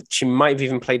somewhere. She might have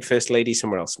even played First Lady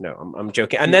somewhere else. No, I'm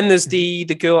joking. And then there's the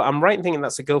girl. I'm right in thinking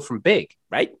that's the girl from Big,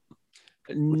 right?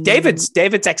 David's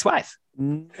ex-wife.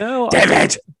 No,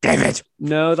 David.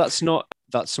 No, that's not.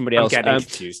 That's somebody else. I'm getting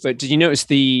confused. But did you notice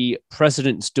the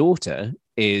president's daughter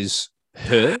is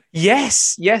her?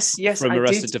 Yes. From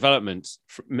Arrested Development.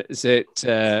 Is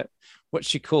it? What's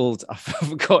she called? I've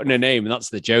forgotten her name, and that's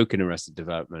the joke in Arrested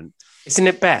Development. Isn't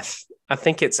it Beth? I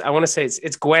think I want to say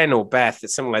it's Gwen or Beth.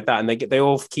 It's something like that, and they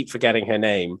all keep forgetting her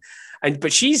name.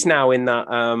 But she's now in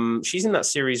that. She's in that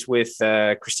series with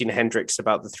Christina Hendricks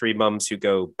about the three mums who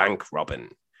go bank robbing.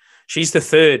 She's the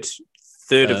third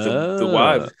of the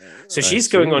wives, so she's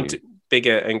going on to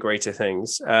bigger and greater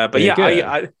things. But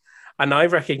I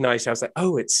recognized. I was like,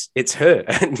 oh, it's her.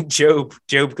 And Job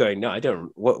going, no, I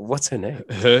don't. What's her name?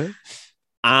 Her,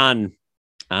 Anne.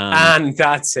 Anne,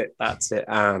 that's it.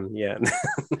 Anne, yeah.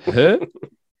 Her.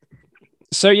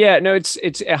 So yeah, no,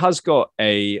 it has got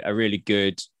a really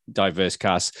good diverse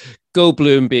cast.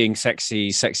 Goldblum being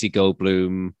sexy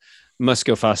Goldblum, must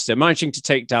go faster, managing to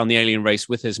take down the alien race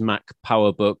with his Mac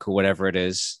Power Book or whatever it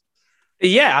is.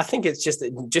 Yeah, I think it's just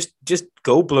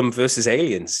Goldblum versus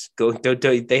aliens.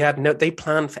 They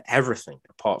planned for everything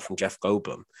apart from Jeff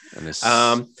Goldblum. And this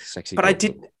sexy. But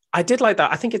Goldblum. I did like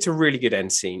that. I think it's a really good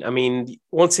end scene. I mean,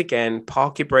 once again,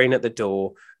 park your brain at the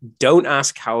door. Don't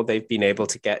ask how they've been able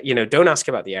to get, don't ask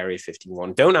about the Area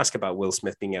 51. Don't ask about Will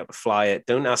Smith being able to fly it.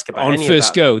 Don't ask about on any first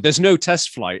of that. Go. There's no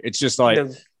test flight. It's just like,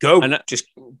 go, and just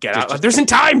get out. There isn't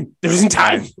time.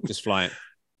 Just fly it.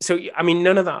 So, I mean,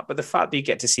 none of that. But the fact that you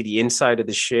get to see the inside of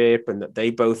the ship and that they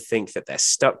both think that they're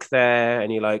stuck there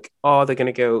and you're like, oh, they're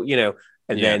going to go,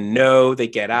 and then no, they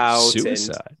get out.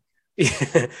 Suicide.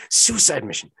 Suicide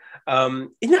mission.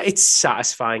 It's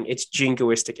satisfying. It's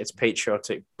jingoistic. It's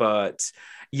patriotic. But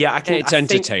yeah, it's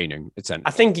entertaining.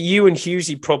 I think you and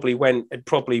Husey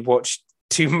probably watched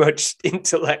too much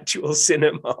intellectual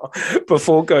cinema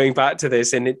before going back to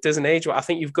this, and it doesn't age well. I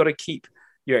think you've got to keep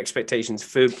your expectations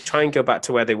try and go back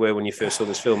to where they were when you first saw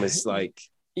this film. Is like,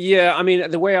 yeah, I mean,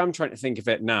 the way I'm trying to think of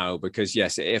it now, because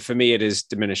yes, for me it is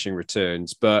diminishing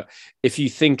returns. But if you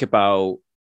think about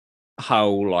how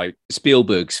like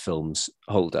Spielberg's films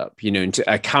hold up,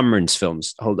 Cameron's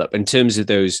films hold up in terms of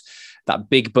that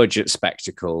big budget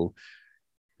spectacle.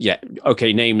 Yeah.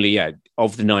 Okay. Namely,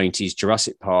 of the 90s,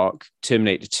 Jurassic Park,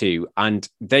 Terminator 2, and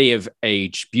they have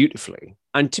aged beautifully.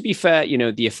 And to be fair,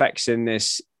 the effects in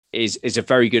this is a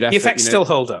very good effort. The effects still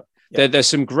hold up. Yeah. There's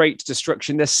some great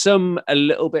destruction. There's some a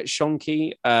little bit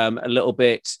shonky, a little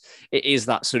bit. It is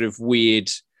that sort of weird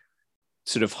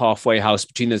sort of halfway house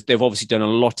between those. They've obviously done a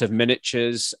lot of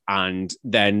miniatures and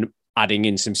then adding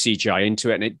in some CGI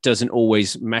into it, and it doesn't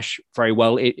always mesh very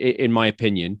well, in my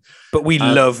opinion. But we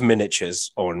love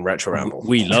miniatures on Retro Ramble.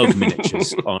 We love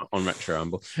miniatures on Retro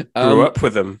Ramble. Grew up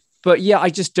with them. But yeah, I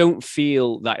just don't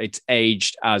feel that it's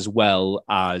aged as well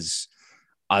as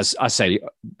I say,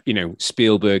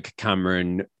 Spielberg,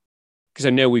 Cameron, because I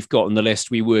know we've got on the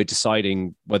list, we were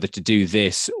deciding whether to do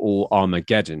this or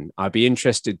Armageddon. I'd be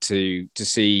interested to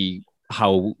see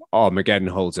how Armageddon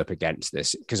holds up against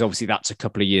this, because obviously that's a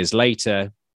couple of years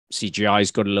later.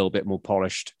 CGI's got a little bit more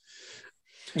polished.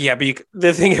 Yeah, but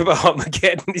the thing about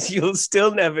Armageddon is you're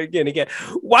still never going to get...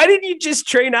 Why didn't you just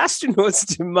train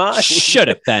astronauts to Mars? Shut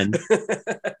up, then.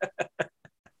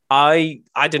 I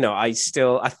don't know. I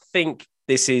think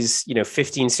this is,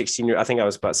 15, 16. I think I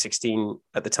was about 16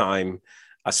 at the time.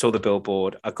 I saw the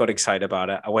billboard. I got excited about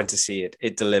it. I went to see it.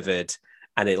 It delivered.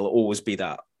 And it'll always be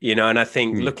that, and I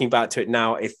think looking back to it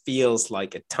now, it feels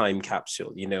like a time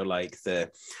capsule, like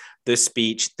the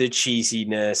speech, the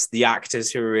cheesiness, the actors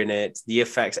who are in it, the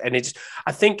effects. And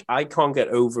I think I can't get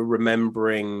over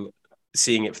remembering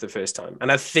seeing it for the first time.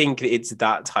 And I think it's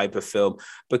that type of film,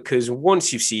 because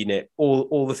once you've seen it,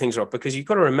 all the things are up, because you've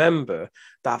got to remember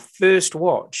that first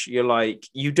watch, you're like,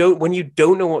 when you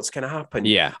don't know what's going to happen.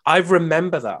 Yeah. I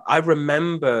remember that. I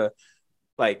remember,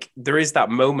 like, there is that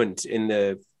moment in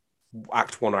the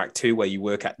Act 1 or Act 2 where you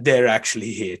work at, they're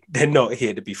actually here. They're not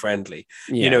here to be friendly.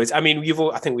 Yeah.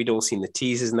 I think we'd all seen the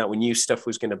teasers and that we knew stuff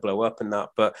was going to blow up and that,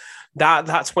 but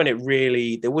that's when it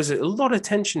really, there was a lot of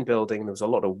tension building. There was a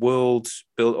lot of world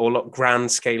build, or a lot of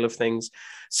grand scale of things.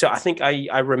 So I think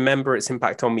I remember its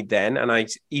impact on me then. And I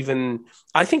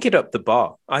think it upped the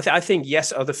bar. I think,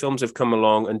 yes, other films have come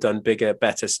along and done bigger,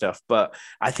 better stuff, but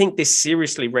I think this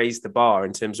seriously raised the bar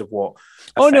in terms of what.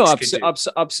 Oh, no,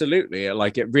 absolutely.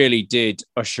 Like, it really did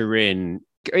usher in.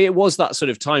 It was that sort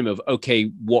of time of, okay,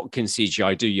 what can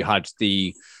CGI do? You had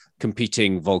the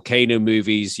competing volcano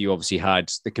movies. You obviously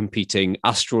had the competing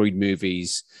asteroid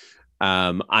movies.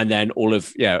 And then all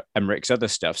of Emmerich's other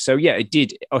stuff. So yeah, it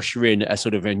did usher in a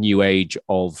sort of a new age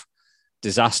of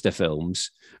disaster films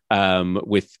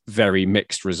with very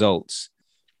mixed results.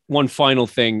 One final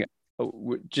thing,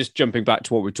 just jumping back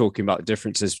to what we're talking about, the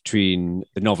differences between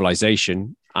the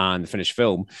novelization and the finished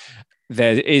film.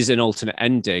 There is an alternate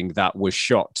ending that was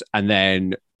shot and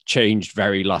then changed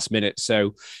very last minute.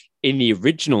 So in the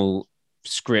original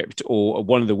script, or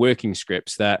one of the working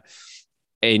scripts, that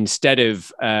instead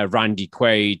of Randy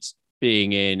Quaid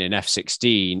being in an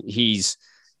F-16, he's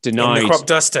denied... In the crop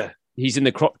duster. He's in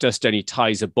the crop duster, and he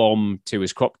ties a bomb to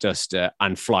his crop duster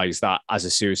and flies that as a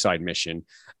suicide mission.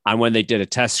 And when they did a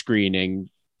test screening,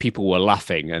 people were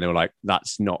laughing and they were like,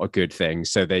 that's not a good thing.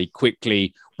 So they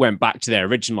quickly went back to their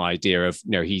original idea of,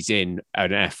 he's in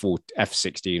an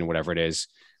F-16 or whatever it is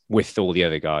with all the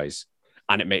other guys.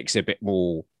 And it makes it a bit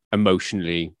more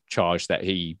emotionally charged that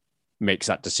he makes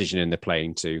that decision in the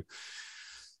plane to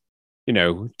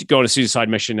go on a suicide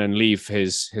mission and leave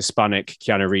his Hispanic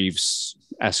Keanu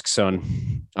Reeves-esque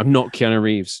son. I'm not Keanu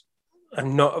Reeves.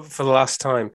 I'm not for the last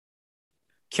time.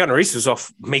 Keanu Reeves was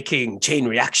off making Chain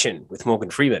Reaction with Morgan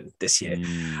Freeman this year.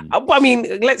 I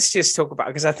mean, let's just talk about,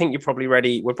 because I think you're probably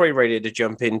ready. We're probably ready to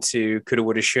jump into Coulda,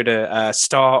 Woulda, Shoulda.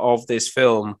 Star of this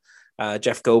film,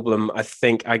 Jeff Goldblum, I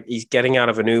think he's getting out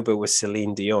of an Uber with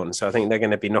Celine Dion. So I think they're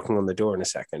going to be knocking on the door in a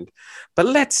second. But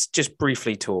let's just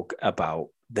briefly talk about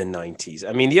the 90s.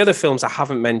 I mean, the other films I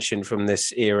haven't mentioned from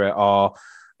this era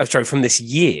from this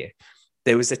year.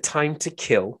 There was A Time to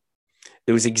Kill.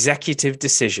 There was Executive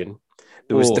Decision.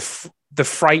 There was the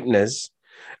Frighteners,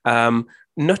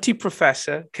 Nutty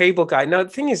Professor, Cable Guy. Now, the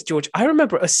thing is, George, I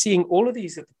remember us seeing all of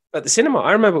these at the cinema.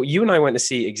 I remember you and I went to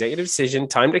see Executive Decision,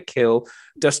 Time to Kill,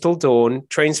 Dusk Till Dawn,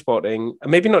 Trainspotting.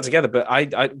 Maybe not together, but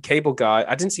I Cable Guy.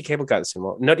 I didn't see Cable Guy at the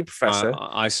cinema. Nutty Professor.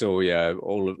 I saw,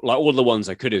 all the ones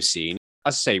I could have seen.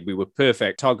 As I say, we were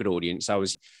perfect target audience. How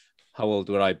old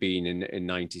would I have been in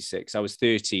 96? I was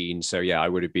 13. So yeah, I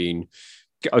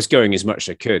was going as much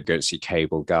as I could, go to see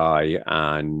Cable Guy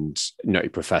and Nutty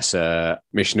Professor,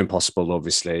 Mission Impossible,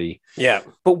 obviously. Yeah.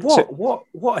 But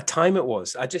what a time it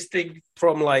was. I just think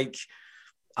from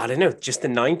I don't know, just the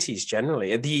 90s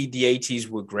generally. The 80s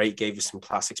were great, gave us some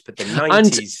classics, but the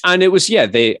 90s... And it was,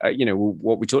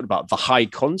 what we talked about, the high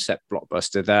concept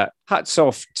blockbuster, that hats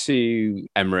off to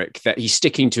Emmerich, that he's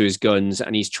sticking to his guns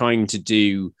and he's trying to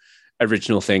do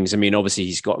original things. I mean, obviously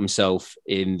he's got himself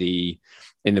in the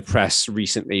press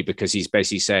recently because he's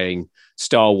basically saying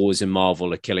Star Wars and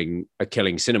Marvel are killing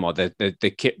cinema.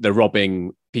 They're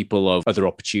robbing people of other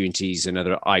opportunities and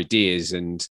other ideas.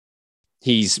 And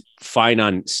he's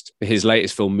financed his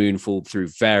latest film, Moonfall, through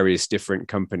various different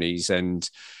companies. And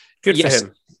good for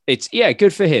him. it's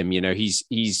good for him.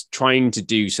 He's trying to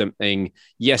do something.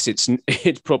 Yes, it's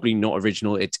probably not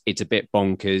original. It's a bit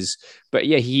bonkers, but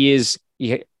yeah, he has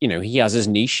his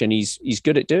niche and he's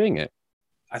good at doing it.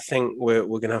 I think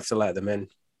we're gonna have to let them in.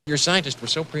 Your scientists were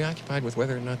so preoccupied with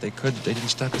whether or not they could that they didn't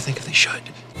stop to think if they should.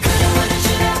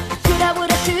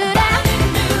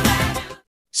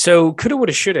 So coulda,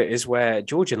 woulda, shoulda is where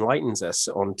George enlightens us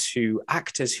on two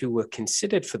actors who were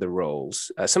considered for the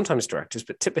roles, sometimes directors,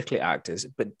 but typically actors,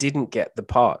 but didn't get the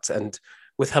parts, and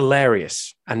with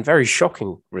hilarious and very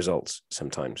shocking results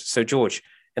sometimes. So George,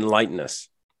 enlighten us.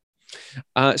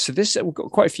 So we've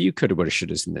got quite a few coulda, woulda,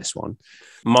 shouldas in this one.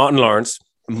 Martin Lawrence.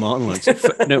 For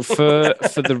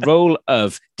the role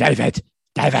of David.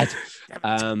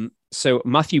 So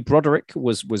Matthew Broderick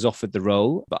was offered the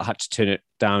role, but had to turn it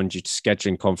down due to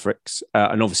scheduling conflicts.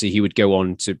 And obviously he would go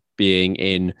on to being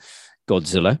in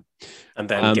Godzilla. And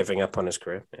then giving up on his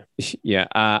career. Yeah.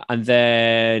 And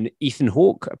then Ethan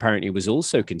Hawke apparently was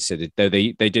also considered, though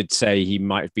they did say he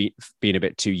might have been a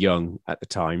bit too young at the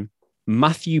time.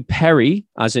 Matthew Perry,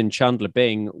 as in Chandler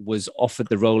Bing, was offered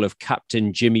the role of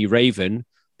Captain Jimmy Raven,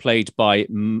 played by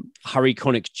Harry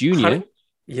Connick Jr.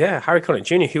 Harry Connick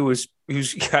Jr.,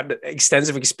 who's had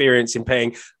extensive experience in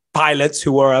playing pilots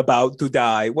who are about to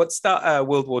die. What's that?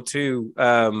 World War II.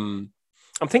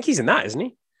 I think he's in that, isn't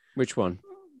he? Which one?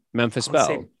 Memphis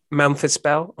Belle. Memphis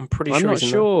Belle. I'm pretty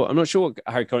sure. I'm not sure what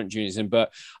Harry Connick Jr. is in,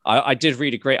 but I did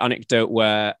read a great anecdote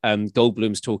where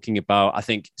Goldblum's talking about, I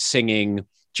think, singing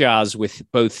jazz with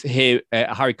both Harry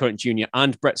Connick Jr.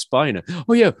 and Brett Spiner.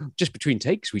 Oh yeah, just between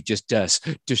takes, we just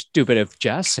do a bit of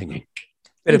jazz singing.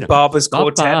 Bit of Barber's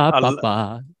Quartet.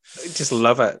 I just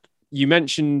love it. You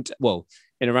mentioned, well,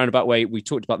 in a roundabout way, we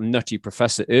talked about the Nutty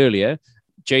Professor earlier.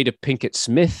 Jada Pinkett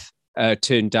Smith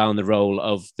turned down the role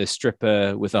of the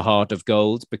stripper with a heart of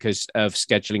gold because of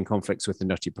scheduling conflicts with the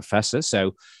Nutty Professor.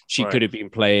 So she could have been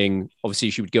playing, obviously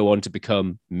she would go on to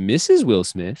become Mrs. Will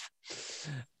Smith.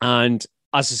 And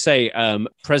as I say,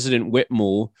 President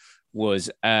Whitmore was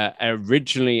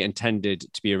originally intended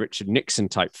to be a Richard Nixon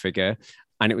type figure,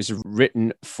 and it was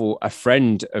written for a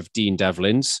friend of Dean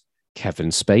Devlin's, Kevin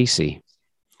Spacey.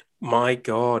 My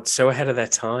God, so ahead of their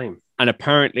time. And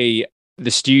apparently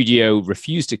the studio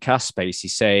refused to cast Spacey,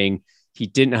 saying he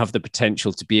didn't have the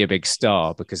potential to be a big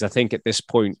star, because I think at this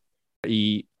point,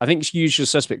 I think Usual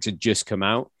Suspects had just come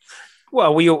out.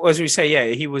 Well, as we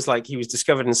say, he was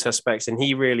discovered in Suspects, and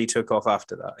he really took off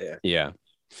after that. Yeah.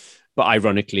 But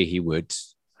ironically, he would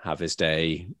have his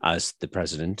day as the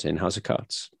president in House of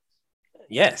Cards.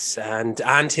 Yes, and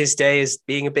his day as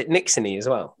being a bit Nixon-y as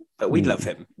well. But we love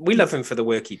him. We love him for the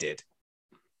work he did.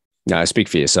 No, speak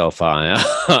for yourself. I'm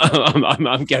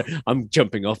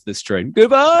jumping off this train.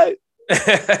 Goodbye.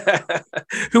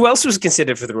 Who else was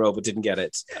considered for the role but didn't get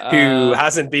it? Who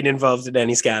hasn't been involved in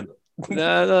any scandal?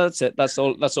 No, that's it. That's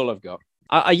all I've got.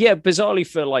 Bizarrely,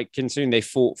 for considering they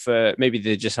fought for, maybe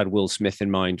they just had Will Smith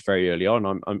in mind very early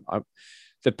on.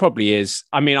 There probably is.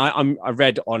 I mean, I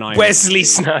read on IMDb. Wesley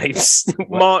Snipes,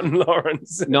 Martin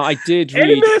Lawrence. No, I did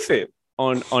read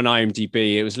on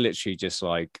IMDb. It was literally just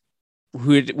like,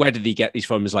 where did he get these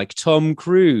from? It was like Tom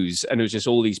Cruise, and it was just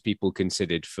all these people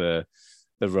considered for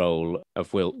the role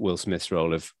of Will Smith's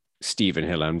role of Stephen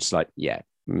Hill. I'm just like,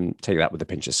 take that with a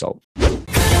pinch of salt.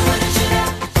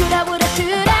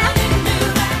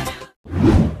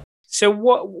 So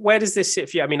where does this sit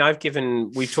for you? I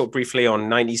mean, we've talked briefly on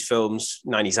 90s films,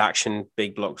 90s action,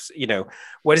 big blocks.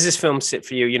 Where does this film sit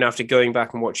for you? After going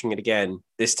back and watching it again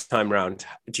this time around,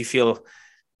 do you feel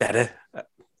better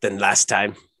than last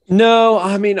time? No,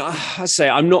 I mean, I say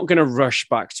I'm not going to rush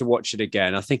back to watch it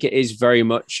again. I think it is very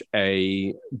much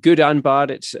a good and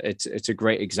bad. It's a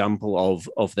great example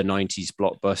of the 90s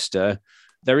blockbuster.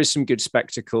 There is some good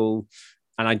spectacle,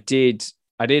 and I did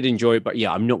enjoy it, but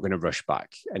I'm not going to rush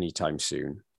back anytime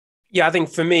soon. Yeah, I think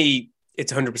for me,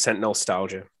 it's 100%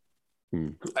 nostalgia.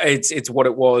 It's what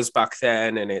it was back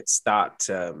then, and it's that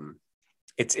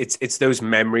it's those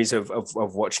memories of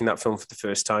watching that film for the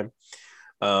first time.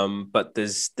 But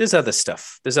there's other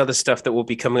stuff. There's other stuff that will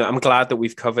be coming. I'm glad that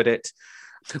we've covered it.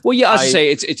 Well, yeah, as I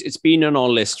say, it's been on our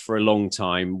list for a long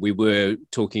time. We were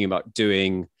talking about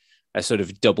doing a sort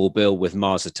of double bill with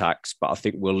Mars Attacks, but I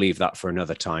think we'll leave that for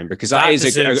another time, because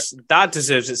that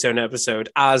deserves its own episode,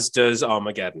 as does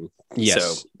Armageddon.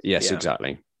 Yes,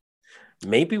 exactly.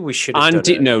 Maybe we should have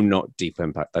done no, not Deep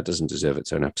Impact. That doesn't deserve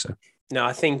its own episode. No,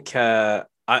 I think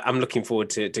I'm looking forward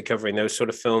to covering those sort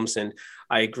of films, and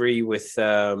I agree with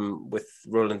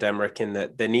Roland Emmerich in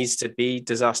that there needs to be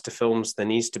disaster films. There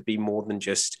needs to be more than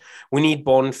just. We need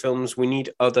Bond films. We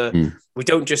need other. We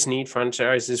don't just need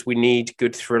franchises. We need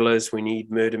good thrillers. We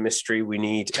need murder mystery. We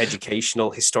need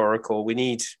educational, historical. We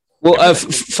need. Well,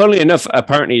 funnily enough,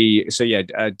 apparently, so yeah,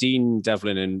 Dean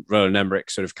Devlin and Roland Emmerich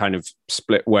sort of kind of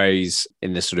split ways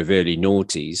in the sort of early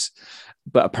noughties.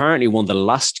 But apparently one of the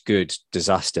last good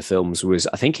disaster films was,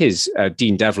 I think, his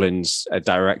Dean Devlin's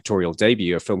directorial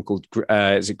debut, a film called,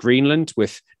 is it Greenland,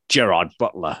 with Gerard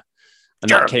Butler.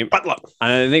 And Butler.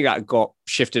 And I think that got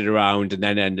shifted around and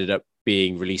then ended up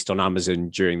being released on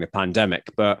Amazon during the pandemic.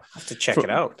 But I have to check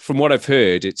it out. From what I've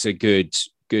heard, it's a good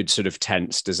sort of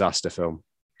tense disaster film.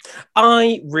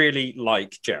 I really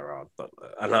like Gerard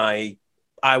Butler, and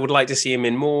I would like to see him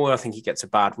in more. I think he gets a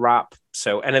bad rap.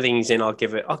 So anything he's in, I'll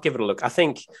give it a look. I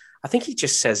think he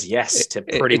just says yes to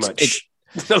pretty much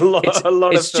a lot of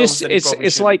films.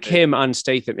 It's like him and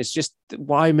Statham. It's just,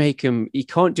 why make him? He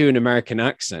can't do an American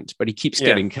accent, but he keeps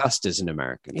getting cast as an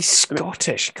American. He's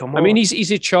Scottish. Come on. I mean,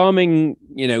 he's a charming,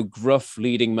 gruff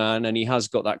leading man, and he has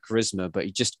got that charisma, but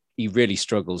he really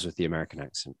struggles with the American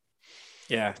accent.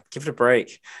 Yeah, give it a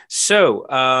break. So,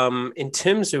 in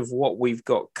terms of what we've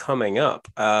got coming up,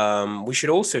 we should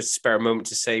also spare a moment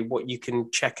to say what you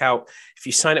can check out if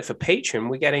you sign up for Patreon.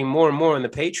 We're getting more and more in the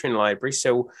Patreon library.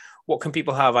 So, what can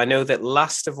people have? I know that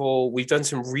last of all, we've done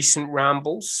some recent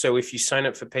rambles. So, if you sign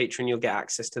up for Patreon, you'll get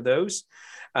access to those.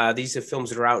 These are films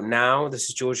that are out now. This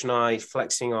is George and I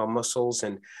flexing our muscles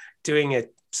and doing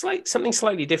something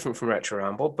slightly different from Retro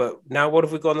Ramble. But now, what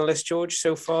have we got on the list, George?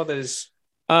 So far, there's.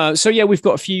 We've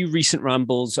got a few recent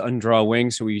rambles under our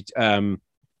wing. So we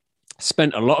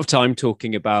spent a lot of time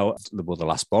talking about the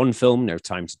last Bond film, No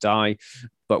Time to Die.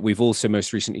 But we've also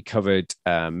most recently covered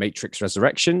Matrix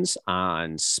Resurrections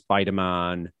and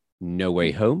Spider-Man No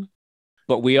Way Home.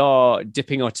 But we are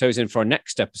dipping our toes in for our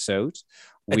next episode.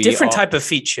 A different type of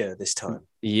feature this time.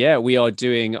 Yeah, we are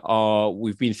doing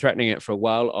we've been threatening it for a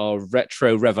while, our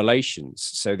retro revelations.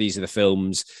 So these are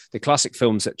the classic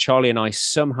films that Charlie and I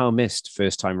somehow missed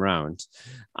first time round.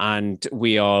 And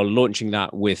we are launching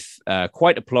that with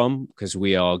quite aplomb, because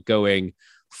we are going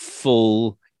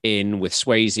full in with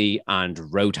Swayze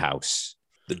and Roadhouse.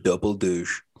 The double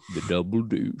douche.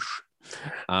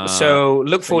 So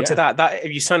look forward to that.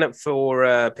 If you sign up for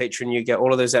Patreon, you get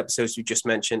all of those episodes you just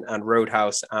mentioned and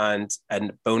Roadhouse and a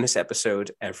bonus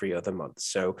episode every other month.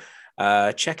 So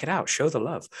check it out, show the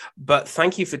love. But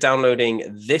thank you for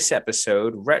downloading this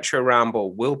episode. Retro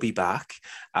Ramble will be back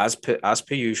as per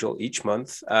usual each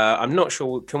month. I'm not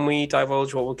sure. Can we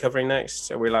divulge what we're covering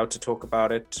next? Are we allowed to talk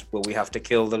about it? Will we have to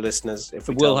kill the listeners if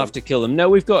we will have to kill them? No,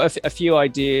 we've got a few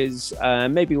ideas.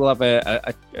 Maybe we'll have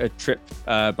a trip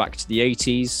back to the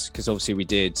 80s, because obviously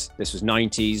this was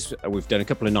 90s. We've done a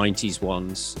couple of 90s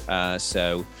ones.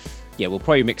 So yeah, we'll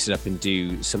probably mix it up and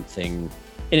do something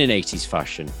in an 80s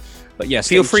fashion. But yes,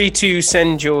 feel free to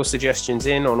send your suggestions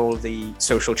in on all of the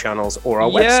social channels or our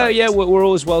website. Yeah, we're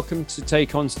always welcome to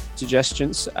take on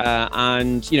suggestions.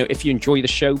 And if you enjoy the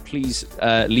show, please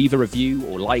leave a review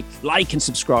or like and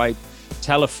subscribe.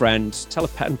 Tell a friend, tell a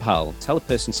pen pal, tell a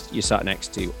person you sat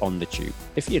next to on the tube.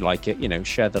 If you like it,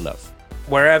 share the love.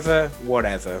 Wherever,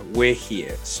 whatever, we're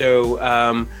here. So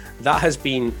that has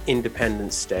been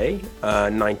Independence Day,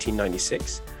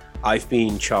 1996. I've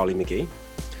been Charlie McGee.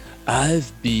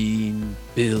 I've been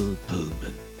Bill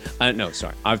Pullman.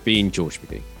 I've been George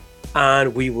McGee.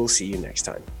 And we will see you next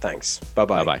time. Thanks.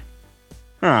 Bye-bye. Bye-bye.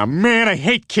 Oh, man, I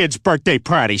hate kids' birthday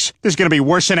parties. This is going to be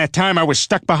worse than that time I was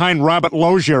stuck behind Robert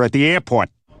Loggia at the airport.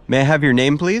 May I have your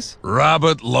name, please?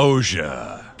 Robert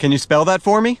Loggia. Can you spell that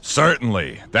for me?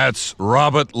 Certainly. That's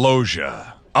Robert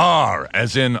Loggia. R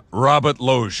as in Robert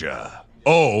Loggia.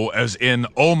 O as in,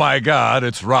 oh my God,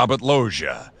 it's Robert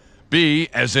Loggia. B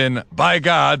as in, by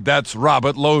God, that's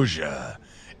Robert Loggia.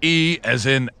 E as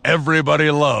in, everybody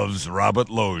loves Robert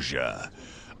Loggia.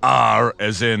 R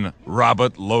as in,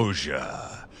 Robert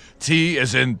Loggia. T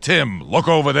as in, Tim, look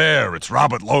over there, it's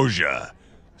Robert Loggia.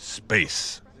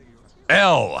 Space.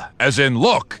 L as in,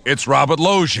 look, it's Robert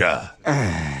Loggia.